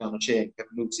John O'Shea and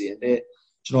Kevin Lucy, and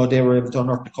they were able to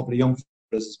unearth a couple of young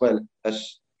fellas as well that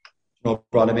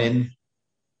brought them in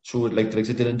through it, like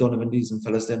Dylan Donovan, these and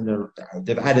fellas. Then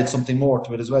they've added something more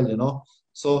to it as well,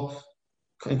 So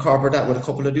incorporate that with a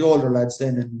couple of the older lads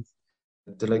then, and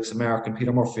the likes of Mark and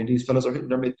Peter Murphy, and these fellas are hitting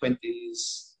their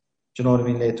mid-20s. Do you know what I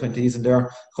mean? Late 20s, and they're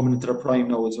coming into their prime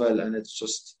now as well. And it's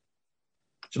just,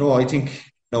 I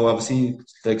think now obviously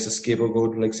like Skip are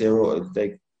good, like Zero,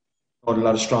 like a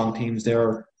lot of strong teams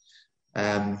there.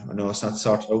 I know it's not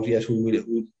sorted out yet who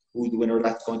the winner of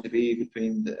that's going to be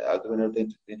between the winner of the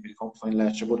Intermediate final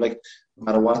last year. But like no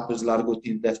matter what, there's a lot of good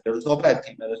teams left there. There's no bad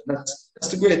team in it. And that's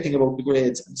the great thing about the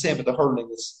grades. And same with the hurling,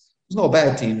 there's no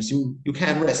bad teams. You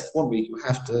can't rest 1 week. You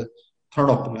have to turn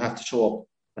up and you have to show up,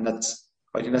 and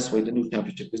I think that's why the new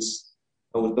championship is.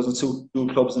 It doesn't suit new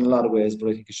clubs in a lot of ways, but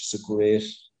I think it's just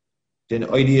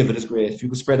the idea of it is great. If you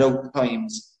could spread out the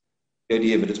times, the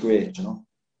idea of it is great,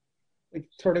 Like,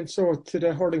 turning to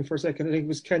the hurling for a second, I think it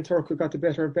was Ken Turk who got the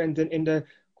better of Bandon in the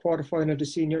quarterfinal of the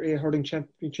Senior A hurling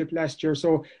championship last year.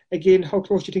 So again, how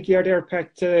close do you think you are there,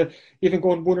 Pat, to even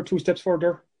going 1 or 2 steps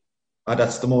further?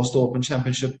 That's the most open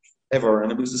championship ever,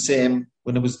 and it was the same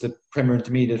when it was the Premier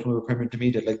Intermediate. When we were Premier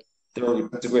Intermediate, like.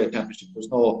 That's a great championship. As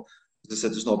I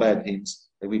said, there's no bad teams.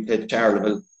 Like we played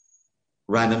Charleville,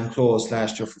 ran them close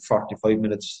last year for 45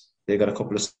 minutes. They got a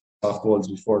couple of soft goals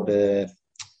before the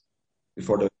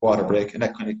water break, and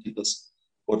that kind of kept us.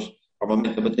 But our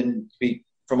momentum, but then beat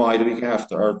Fermoy the week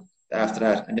after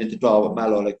that, and then to draw with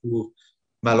Mallow, like who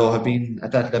Mallow have been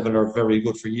at that level are very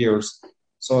good for years.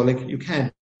 So like you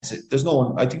can't. There's no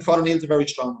one. I think Father Neil's a very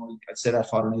strong one. I'd say that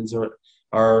Father Neil's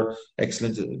are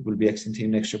excellent. It will be an excellent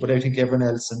team next year. But I think everyone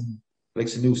else and like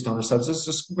the Newstone ourselves, there's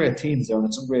just great teams there, and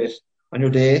it's some great. On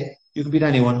your day, you can beat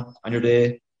anyone. On your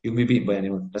day, you can be beaten by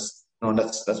anyone. That's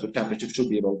what championship should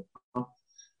be about.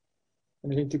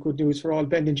 And I think the good news for all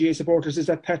Bandon GA supporters is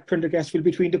that Pat Prendergast will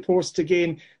be between the posts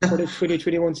again for the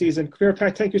 2021 season. Come here,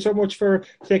 Pat. Thank you so much for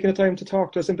taking the time to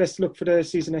talk to us, and best of luck for the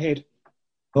season ahead.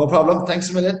 No problem. Thanks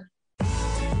a million.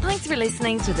 Thanks for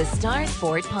listening to the Star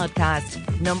Sport Podcast,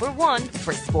 #1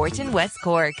 for sport in West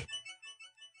Cork.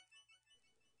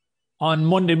 On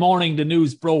Monday morning, the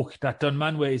news broke that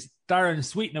Dunmanway's Darren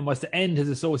Sweetnam was to end his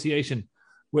association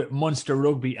with Munster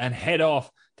Rugby and head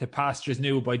off to pastures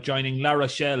new by joining La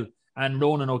Rochelle and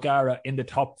Ronan O'Gara in the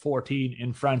top 14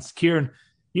 in France. Kieran,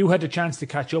 you had the chance to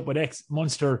catch up with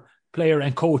ex-Munster player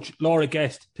and coach Laura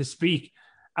Guest to speak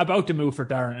about the move for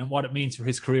Darren and what it means for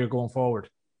his career going forward.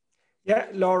 Yeah,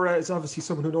 Laura is obviously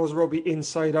someone who knows rugby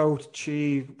inside out.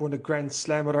 She won a Grand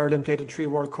Slam with Ireland, played in 3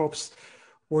 World Cups,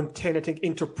 won 10, I think,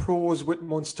 inter-pros with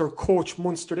Munster, coached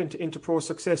Munster into inter-pro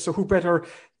success. So who better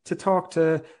to talk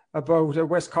to about a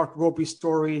West Cork rugby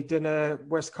story than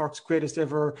West Cork's greatest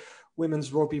ever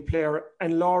women's rugby player?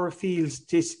 And Laura feels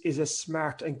this is a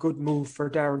smart and good move for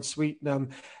Darren Sweetnam.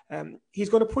 He's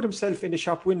going to put himself in the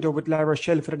shop window with La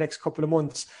Rochelle for the next couple of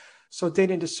months. So then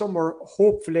in the summer,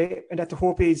 hopefully, and that the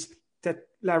hope is that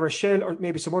La Rochelle or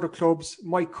maybe some other clubs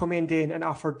might come in then and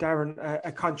offer Darren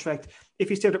a contract. If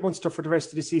he stayed at Munster for the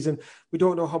rest of the season, we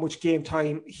don't know how much game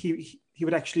time he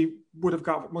would have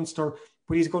got with Munster,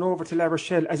 but he's gone over to La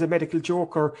Rochelle as a medical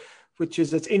joker, which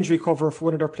is its injury cover for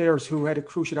one of their players who had a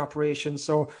cruciate operation.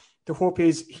 So the hope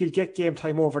is he'll get game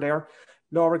time over there.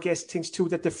 Laura Guest thinks too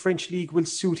that the French league will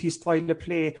suit his style of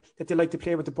play, that they like to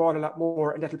play with the ball a lot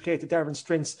more, and that'll play to Darren's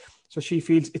strengths. So she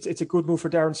feels it's a good move for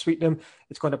Darren Sweetnam.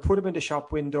 It's going to put him in the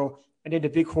shop window. And then the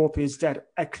big hope is that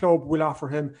a club will offer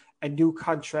him a new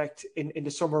contract in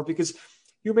the summer. Because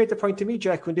you made the point to me,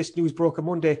 Jack, when this news broke on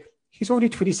Monday, he's only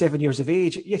 27 years of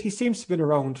age, yet he seems to have been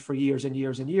around for years and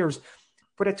years and years.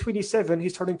 But at 27,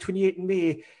 he's turning 28 in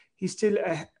May. He still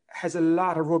has a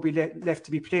lot of rugby left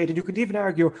to be played. And you could even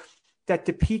argue that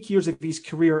the peak years of his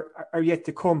career are yet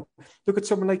to come. Look at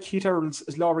someone like Keith Earls,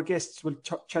 as Laura Guest will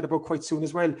chat about quite soon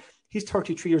as well. He's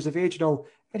 33 years of age now,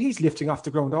 and he's lifting off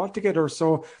the ground altogether.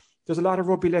 So there's a lot of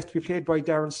rugby left to be played by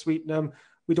Darren Sweetnam.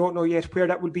 We don't know yet where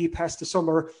that will be past the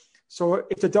summer. So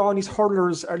if the Donnies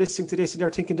hurlers are listening to this and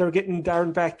they're thinking they're getting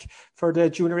Darren back for the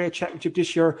Junior A Championship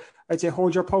this year, I'd say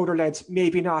hold your powder, lads.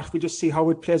 Maybe not. We'll just see how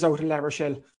it plays out in La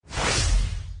Rochelle.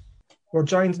 We're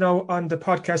joined now on the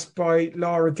podcast by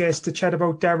Laura Guest to chat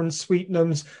about Darren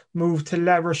Sweetnam's move to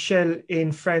La Rochelle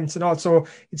in France, and also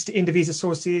it's the Indies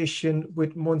association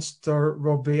with Munster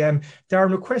Rugby.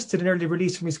 Darren requested an early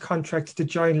release from his contract to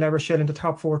join La Rochelle in the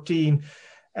top 14.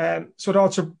 So it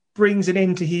also brings an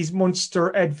end to his Munster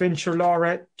adventure,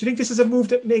 Laura. Do you think this is a move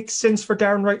that makes sense for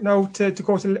Darren right now to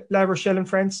go to La Rochelle in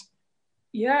France?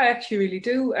 Yeah, I actually really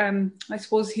do. I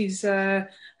suppose he's had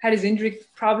his injury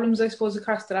problems, I suppose,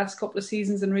 across the last couple of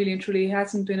seasons, and really and truly he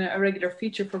hasn't been a regular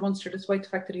feature for Munster, despite the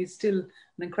fact that he's still an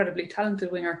incredibly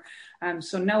talented winger.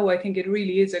 So now I think it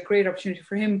really is a great opportunity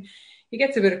for him. He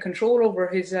gets a bit of control over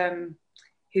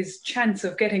his chance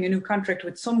of getting a new contract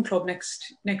with some club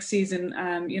next season,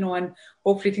 and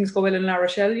hopefully things go well in La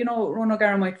Rochelle. Ron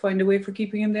O'Gara might find a way for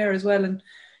keeping him there as well, and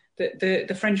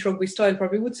the French rugby style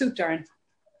probably would suit Darren.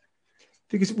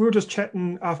 Because we were just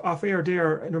chatting off air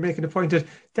there, and we're making the point that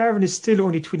Darren is still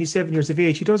only 27 years of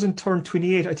age. He doesn't turn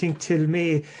 28, I think, till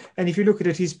May. And if you look at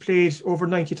it, he's played over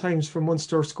 90 times for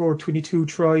Munster, scored 22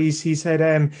 tries. He's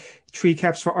had 3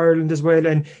 caps for Ireland as well,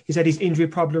 and he's had his injury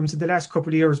problems in the last couple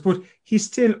of years. But he's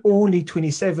still only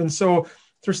 27, so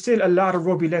there's still a lot of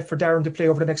rugby left for Darren to play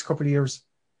over the next couple of years.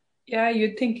 Yeah,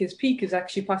 you'd think his peak is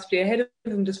actually possibly ahead of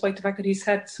him, despite the fact that he's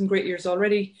had some great years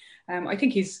already. I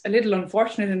think he's a little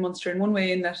unfortunate in Munster in one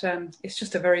way, in that it's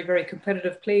just a very, very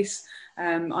competitive place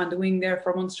on the wing there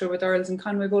for Munster, with Earls and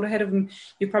Conway both ahead of him.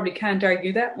 You probably can't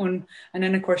argue that one. And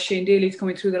then, of course, Shane Daly's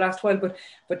coming through the last while. But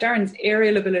Darren's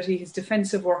aerial ability, his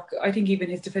defensive work, I think even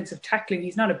his defensive tackling,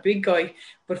 he's not a big guy.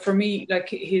 But for me, like,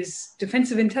 his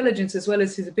defensive intelligence as well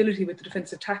as his ability with the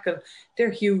defensive tackle,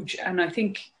 they're huge. And I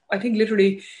think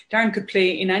literally Darren could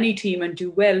play in any team and do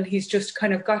well. He's just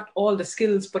kind of got all the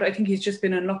skills, but I think he's just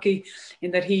been unlucky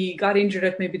in that he got injured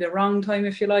at maybe the wrong time,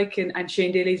 if you like, and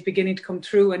Shane Daly's beginning to come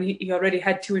through, and he already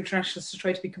had 2 internationals to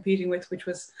try to be competing with, which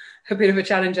was a bit of a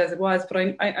challenge as it was,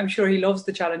 but I'm sure he loves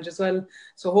the challenge as well.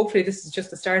 So hopefully this is just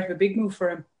the start of a big move for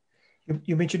him.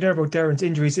 You mentioned there about Darren's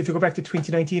injuries. If you go back to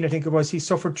 2019, I think it was, he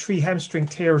suffered 3 hamstring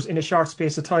tears in a short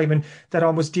space of time, and that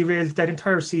almost derailed that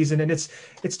entire season. And it's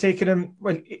taken him,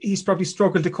 well, he's probably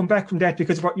struggled to come back from that,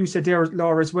 because of what you said there,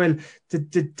 Laura, as well, the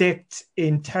depth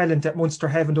in talent that Munster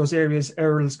have in those areas,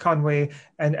 Earls, Conway,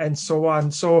 and so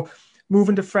on. So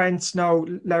moving to France now,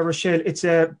 La Rochelle, it's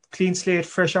a clean slate,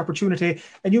 fresh opportunity.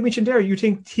 And you mentioned there, you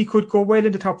think he could go well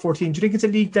in the top 14. Do you think it's a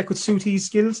league that could suit his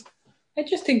skills? I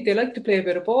just think they like to play a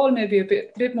bit of ball, maybe a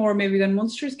bit more maybe than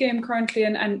Munster's game currently,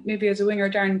 and maybe as a winger,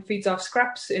 Darren feeds off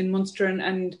scraps in Munster,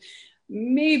 and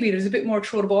maybe there's a bit more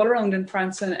throw the ball around in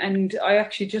France, and I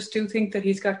actually just do think that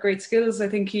he's got great skills. I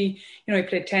think he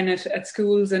played 10 at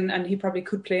schools, and he probably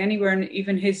could play anywhere, and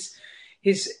even his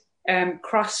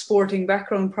cross-sporting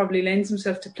background probably lends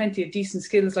himself to plenty of decent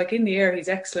skills. Like in the air, he's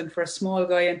excellent for a small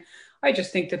guy, and I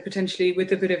just think that potentially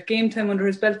with a bit of game time under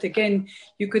his belt again,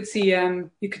 you could see a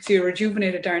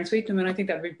rejuvenated Darren Sweetnam, and I think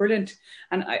that would be brilliant.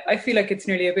 And I feel like it's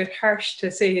nearly a bit harsh to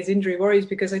say his injury worries,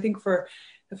 because I think for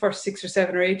the first 6 or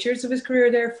 7 or 8 years of his career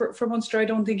there for Munster, I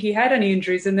don't think he had any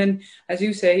injuries. And then, as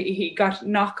you say, he got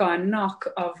knock on knock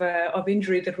of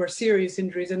injury that were serious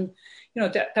injuries, and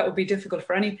that would be difficult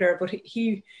for any player. But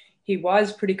he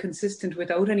was pretty consistent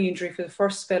without any injury for the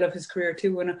first spell of his career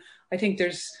too. And I think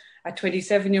at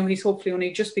 27, he's hopefully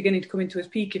only just beginning to come into his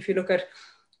peak. If you look at,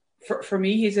 for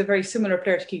me, he's a very similar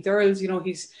player to Keith Earls.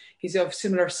 He's of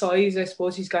similar size, I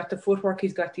suppose. He's got the footwork,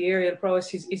 he's got the aerial prowess,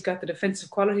 he's got the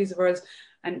defensive qualities of Earls.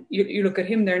 And you look at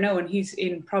him there now, and he's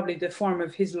in probably the form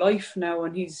of his life now,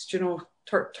 and he's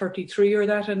 33 or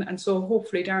that, and so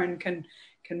hopefully Darren can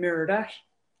mirror that.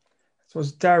 So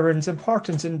it's Darren's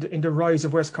importance in the rise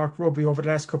of West Cork rugby over the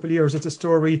last couple of years. It's a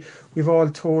story we've all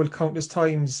told countless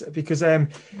times, because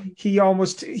he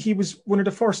was one of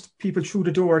the first people through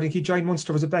the door. I think he joined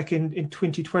Munster, was it back in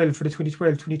 2012 for the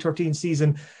 2012-2013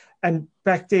 season, and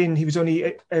back then he was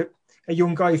only a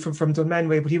young guy from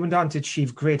Dunmanway, but he went on to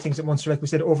achieve great things at Munster, like we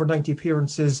said, over 90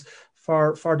 appearances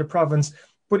for the province.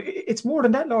 But it's more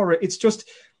than that, Laura. It's just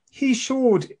he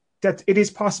showed that it is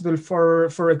possible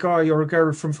for a guy or a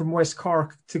girl from West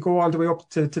Cork to go all the way up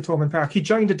to Thomond Park. He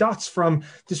joined the dots from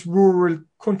this rural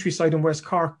countryside in West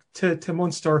Cork to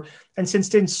Munster, and since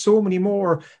then so many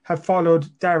more have followed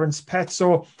Darren's path.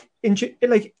 So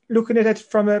looking at it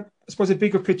from a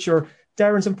bigger picture,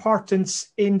 Darren's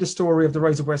importance in the story of the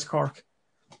rise of West Cork.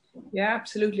 Yeah,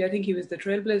 absolutely. I think he was the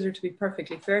trailblazer, to be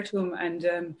perfectly fair to him.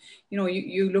 And,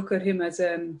 you look at him as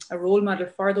a role model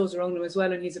for those around him as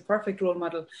well. And he's a perfect role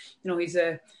model. He's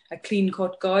a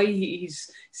clean-cut guy.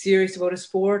 He's serious about his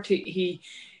sport. He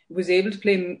was able to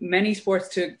play many sports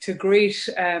to great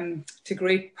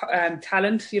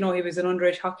talent. He was an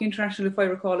underage hockey international, if I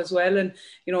recall, as well. And,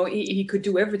 he could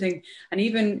do everything. And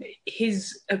even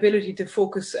his ability to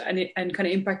focus and kind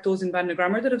of impact those in Bandon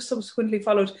Grammar that have subsequently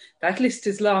followed, that list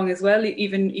is long as well,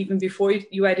 even before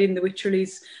you add in the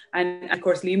Wycherleys And of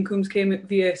course, Liam Coombs came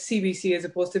via CBC as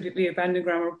opposed to via Bandon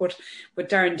Grammar. But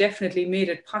Darren definitely made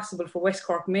it possible for West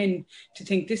Cork men to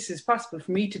think this is possible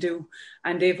for me to do.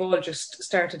 And they've all just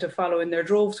started to follow in their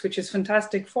droves, which is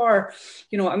fantastic for,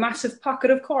 a massive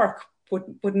pocket of Cork.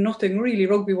 But nothing really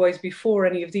rugby-wise before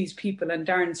any of these people. And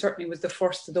Darren certainly was the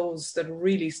first of those that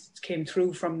really came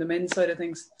through from the men's side of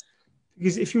things.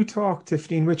 Because if you talk to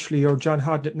Flean Wycherley or John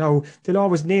Hodnett now, they'll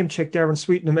always name-check Darren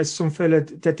Sweetnam as some fella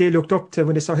that they looked up to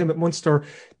when they saw him at Munster.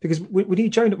 Because when he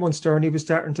joined at Munster and he was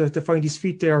starting to find his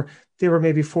feet there, they were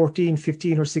maybe 14,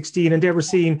 15 or 16, and they were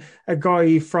seeing a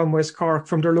guy from West Cork,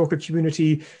 from their local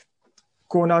community,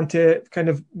 going on to kind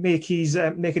of make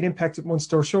an impact at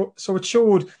Munster. So it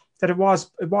showed that it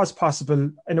was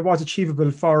possible and it was achievable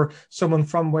for someone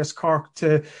from West Cork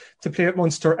to play at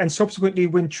Munster and subsequently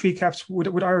win 3 caps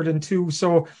with Ireland too.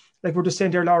 So, like we're just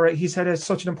saying there, Laura, he's had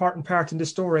such an important part in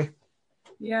this story.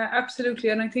 Yeah, absolutely.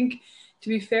 And I think, to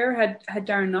be fair, had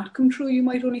Darren not come through, you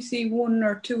might only see 1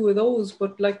 or 2 of those.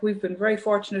 But like, we've been very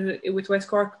fortunate with West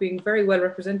Cork being very well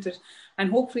represented. And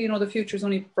hopefully, the future's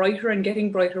only brighter and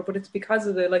getting brighter. But it's because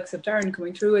of the likes of Darren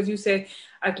coming through, as you say,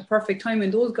 at the perfect time in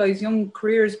those guys' young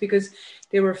careers, because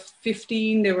they were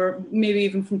 15, they were maybe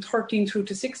even from 13 through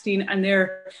to 16, and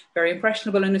they're very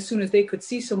impressionable. And as soon as they could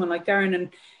see someone like Darren,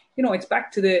 and it's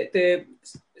back to the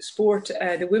sport,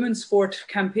 the women's sport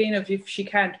campaign of if she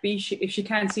can't see, she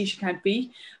can't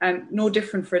be. No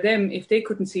different for them. If they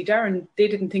couldn't see Darren, they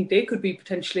didn't think they could be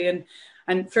potentially.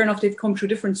 And fair enough, they've come through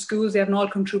different schools. They haven't all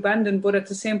come through Bandon, but at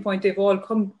the same point, they've all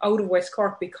come out of West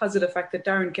Cork because of the fact that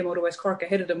Darren came out of West Cork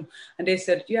ahead of them. And they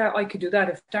said, yeah, I could do that.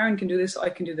 If Darren can do this, I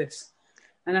can do this.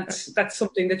 And that's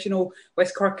something that,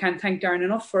 West Cork can't thank Darren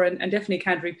enough for, and definitely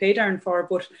can't repay Darren for.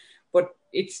 But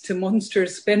it's to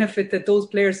Munster's benefit that those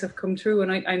players have come through.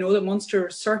 And I know that Munster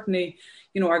certainly,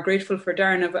 are grateful for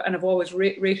Darren and have always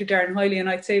rated Darren highly. And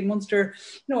I'd say Munster,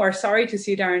 are sorry to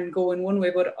see Darren go in one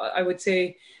way, but I would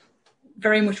say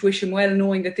very much wish him well,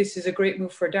 knowing that this is a great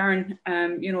move for Darren.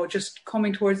 Just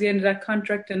coming towards the end of that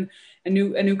contract and a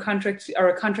new contract, or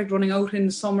a contract running out in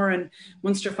the summer, and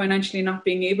Munster financially not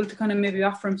being able to kind of maybe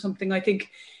offer him something. I think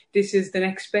this is the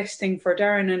next best thing for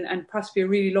Darren, and possibly a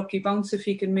really lucky bounce if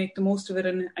he can make the most of it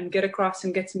and get across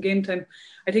and get some game time.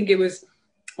 I think it was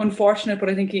unfortunate, but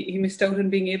I think he missed out on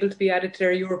being able to be added to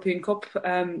their European Cup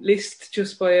list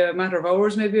just by a matter of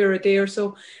hours maybe, or a day or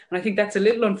so. And I think that's a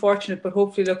little unfortunate, but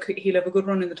hopefully he'll have a good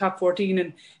run in the top 14,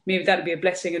 and maybe that'll be a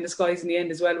blessing in disguise in the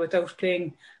end as well, without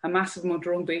playing a massive amount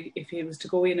of rugby. If he was to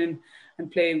go in and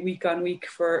play week on week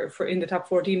for in the top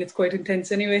 14, it's quite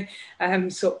intense anyway.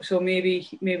 So maybe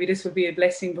this will be a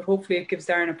blessing, but hopefully it gives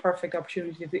Darren a perfect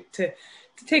opportunity to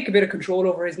take a bit of control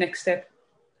over his next step.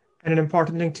 And an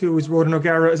important thing too is Ronan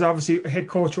O'Gara is obviously a head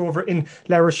coach over in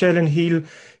La Rochelle, and he'll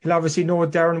obviously know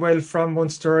Darren well from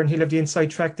Munster, and he'll have the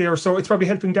inside track there. So it's probably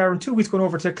helping Darren too. He's going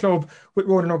over to the club with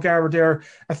Ronan O'Gara there,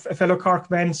 a fellow Cork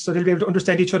man, so they'll be able to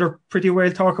understand each other pretty well,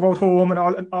 talk about home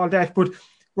and all that. But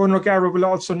Ronan O'Gara will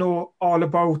also know all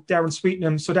about Darren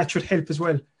Sweetnam, so that should help as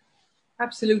well.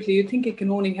 Absolutely. You'd think it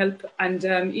can only help. And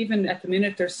even at the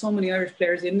minute, there's so many Irish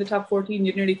players in the top 14.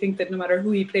 You'd nearly think that no matter who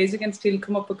he plays against, he'll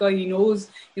come up with a guy he knows,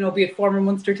 be it former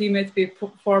Munster teammates, be it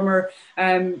former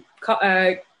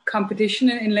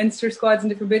competition in Leinster squads and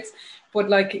different bits. But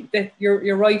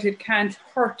you're right, it can't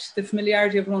hurt the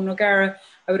familiarity of Ronan O'Gara.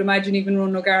 I would imagine even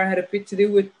Ronan O'Gara had a bit to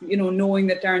do with, knowing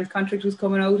that Darren's contract was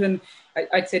coming out. And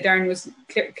I'd say Darren was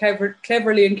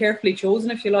cleverly and carefully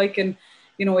chosen, if you like. And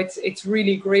it's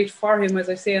really great for him, as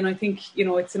I say, and I think,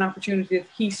 it's an opportunity that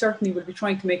he certainly will be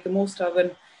trying to make the most of.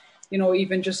 And,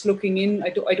 even just looking in, I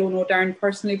don't know Darren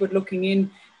personally, but looking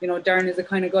in, Darren is the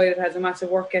kind of guy that has a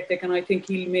massive work ethic, and I think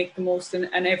he'll make the most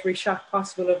and every shot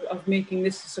possible of making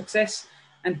this a success.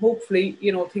 And hopefully,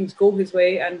 things go his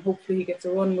way, and hopefully he gets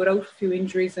a run without a few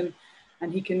injuries, and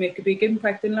he can make a big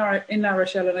impact in La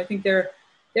Rochelle. And I think they're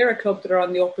a club that are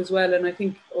on the up as well, and I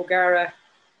think O'Gara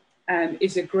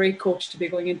is a great coach to be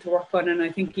going into work on. And I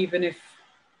think even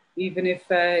if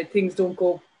things don't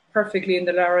go perfectly in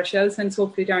the La Rochelle sense,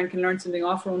 hopefully Darren can learn something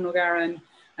off Ronan O'Gara and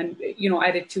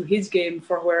add it to his game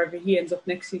for wherever he ends up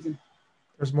next season.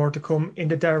 There's more to come in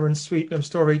the Darren Sweetnam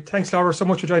story. Thanks, Laura, so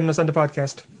much for joining us on the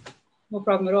podcast. No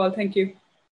problem at all. Thank you.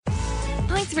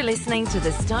 Thanks for listening to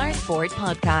the Star Sport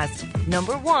Podcast,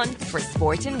 #1 for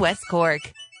sport in West Cork.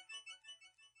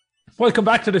 Welcome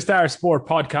back to the Star Sport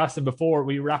Podcast. And before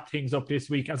we wrap things up this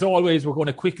week, as always, we're going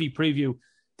to quickly preview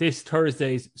this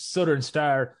Thursday's Southern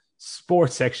Star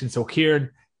sports section. So, Kieran,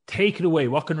 take it away.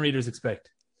 What can readers expect?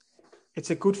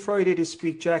 It's a good Friday this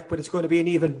week, Jack, but it's going to be an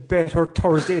even better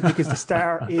Thursday because the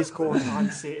Star is going on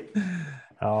sale.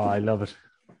 Oh, I love it.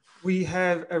 We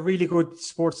have a really good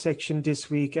sports section this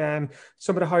week.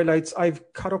 Some of the highlights, I've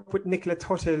caught up with Nicola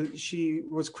Tuttle. She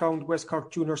was crowned West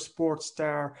Cork Junior Sports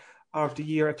Star of the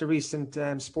Year at the recent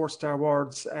Sports Star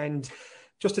Awards, and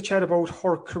just to chat about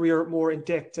her career more in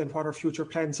depth and what her future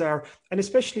plans are, and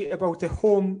especially about the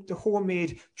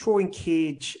homemade throwing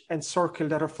cage and circle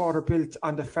that her father built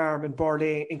on the farm in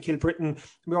Barley in Kilbrittain.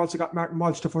 We also got Martin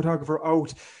Walsh, the photographer,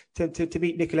 out to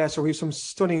meet Nicola. So we have some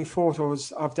stunning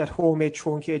photos of that homemade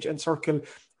throwing cage and circle.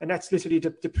 And that's literally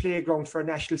the playground for a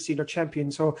national senior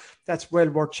champion. So that's well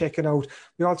worth checking out.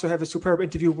 We also have a superb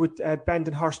interview with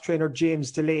Bandon horse trainer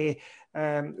James DeLay,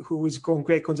 who is going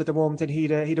great guns at the moment. And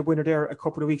he'd a winner there a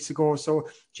couple of weeks ago. So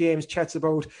James chats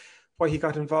about why he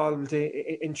got involved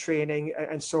in training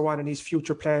and so on, and his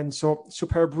future plans. So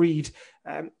superb read.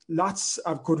 Lots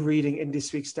of good reading in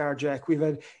this week's Star, Jack. We've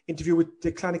an interview with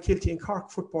the Clonakilty and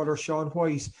Cork footballer Sean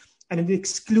White, and an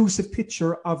exclusive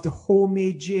picture of the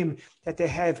homemade gym that they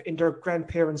have in their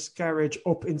grandparents' garage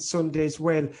up in Sunday as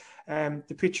well.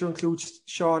 The picture includes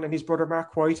Sean and his brother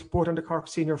Mark White, both on the Cork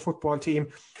senior football team.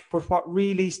 But what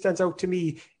really stands out to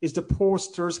me is the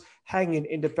posters hanging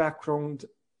in the background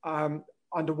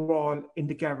on the wall in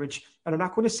the garage. And I'm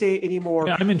not going to say any more.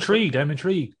 Yeah, I'm intrigued.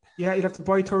 Yeah, you'll have to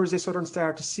buy Thursday Southern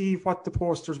Star to see what the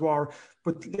posters were.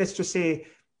 But let's just say,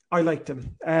 I like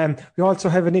them. We also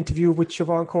have an interview with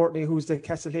Siobhan Courtney, who's the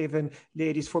Castlehaven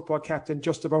ladies football captain,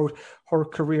 just about her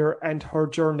career and her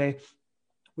journey.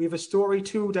 We have a story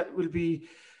too that will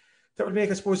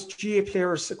make, I suppose, GA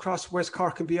players across West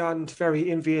Cork and beyond very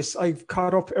envious. I've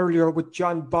caught up earlier with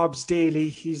John Bobbs Daly.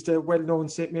 He's the well-known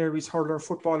St. Mary's hurler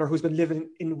footballer who's been living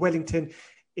in Wellington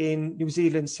in New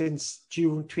Zealand since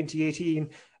June 2018.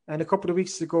 And a couple of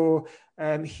weeks ago,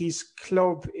 his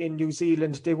club in New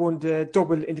Zealand, they won the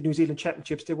double in the New Zealand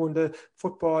Championships. They won the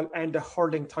football and the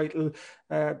hurling title.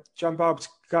 John Bobbs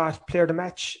got player of the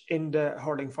match in the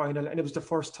hurling final, and it was the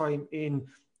first time in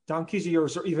donkey's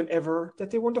years or even ever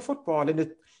that they won the football. And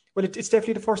it's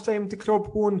definitely the first time the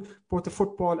club won both the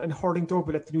football and hurling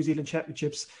double at the New Zealand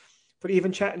Championships. But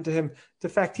even chatting to him, the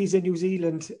fact he's in New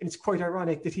Zealand, and it's quite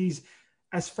ironic that he's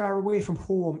as far away from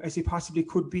home as he possibly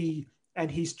could be, and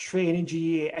he's training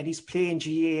GA and he's playing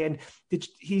GA, and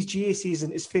his GA season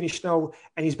is finished now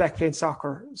and he's back playing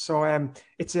soccer. So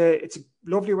it's a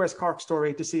lovely West Cork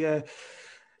story to see.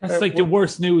 That's like the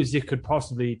worst news you could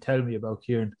possibly tell me about,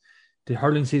 Kieran. The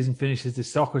hurling season finishes, the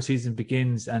soccer season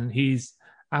begins, and he's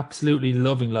absolutely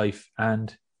loving life.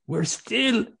 And we're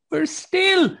still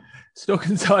stuck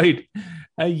inside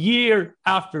a year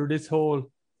after this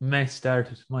whole mess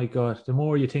started. My God, the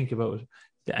more you think about it,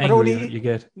 the angrier you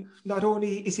get. Not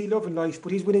only is he loving life,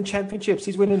 but he's winning championships.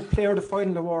 He's winning player of the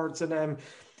final awards, and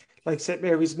like St.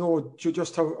 Mary's know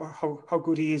just how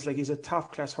good he is. Like, he's a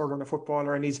top class hurler and a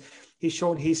footballer, and he's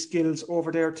shown his skills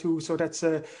over there too. So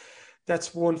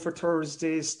that's one for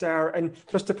Thursday's Star. And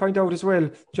just to point out as well,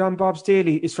 John Bobbs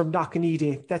Daly is from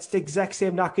Knockaneedy. That's the exact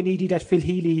same Knockaneedy that Phil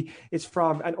Healy is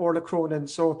from, and Orla Cronin.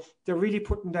 So they're really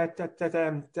putting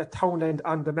that townland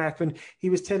on the map. And he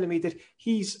was telling me that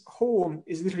his home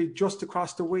is literally just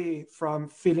across the way from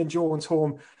Phil and Joan's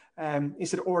home. He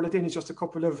said Orla then is just a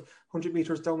couple of 100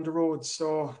 metres down the road.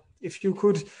 So if you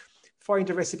could find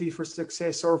a recipe for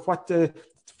success, or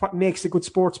what makes a good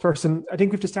sports person, I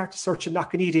think we have to start to search in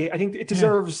Knockaneedy. I think it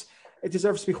deserves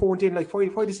to be honed in. Like,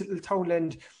 why this little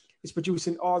townland is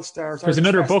producing all stars. There's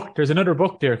another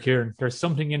book there, Kieran. There's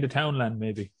something in the townland,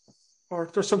 maybe. Or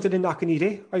there's something in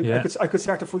Knockaneedy. I could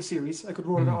start a full series. I could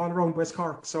roll it on around West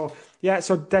Cork. So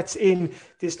so that's in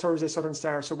this Thursday Southern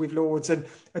Star. So we've loads. And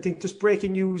I think just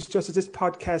breaking news, just as this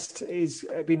podcast is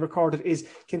being recorded, is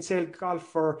Kinsale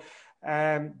golfer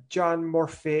John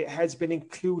Murphy has been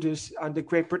included on the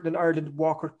Great Britain and Ireland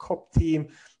Walker Cup team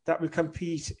that will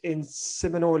compete in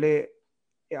Seminole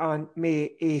on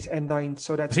May 8 and 9.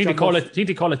 So that's I think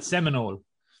they call it Seminole.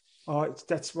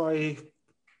 That's my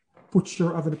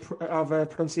butcher of a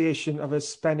pronunciation of a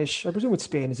Spanish. I presume it's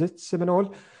Spain, is it?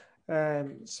 Seminole.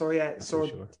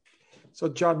 So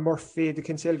John Murphy, the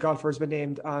Kinsale golfer, has been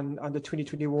named on the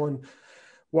 2021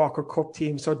 Walker Cup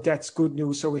team. So that's good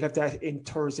news. So we'll have that in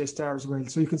Thursday Star as well.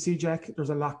 So you can see, Jack, there's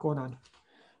a lot going on.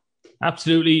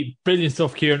 Absolutely brilliant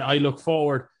stuff, Kieran. I look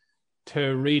forward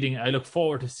to reading. I look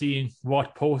forward to seeing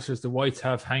what posters the Whites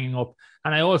have hanging up.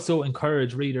 And I also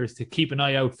encourage readers to keep an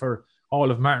eye out for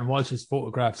all of Martin Walsh's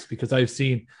photographs, because I've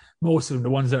seen most of them, the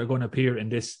ones that are going to appear in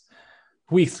this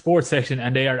week's sports section,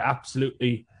 and they are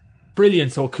absolutely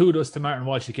brilliant. So kudos to Martin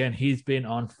Walsh again. He's been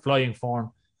on flying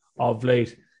form of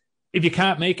late. If you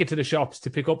can't make it to the shops to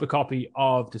pick up a copy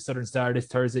of the Southern Star this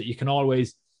Thursday, you can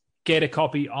always get a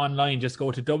copy online. Just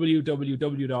go to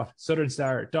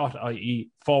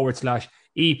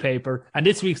www.southernstar.ie/e-paper. And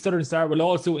this week's Southern Star will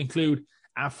also include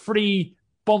a free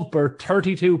bumper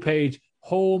 32-page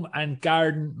home and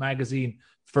garden magazine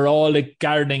for all the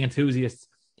gardening enthusiasts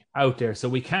out there. So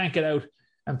we can't get out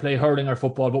and play hurling or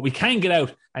football, but we can get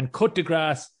out and cut the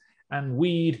grass and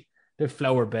weed the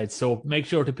flower beds. So make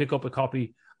sure to pick up a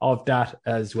copy of that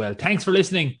as well. Thanks for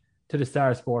listening to the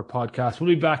Star Sport podcast.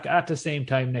 We'll be back at the same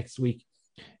time next week.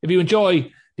 If you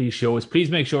enjoy these shows, please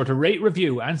make sure to rate,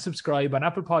 review and subscribe on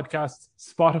Apple Podcasts,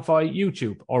 Spotify,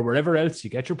 YouTube, or wherever else you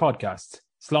get your podcasts.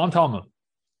 Slán Tamil.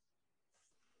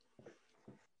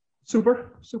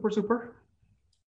 Super.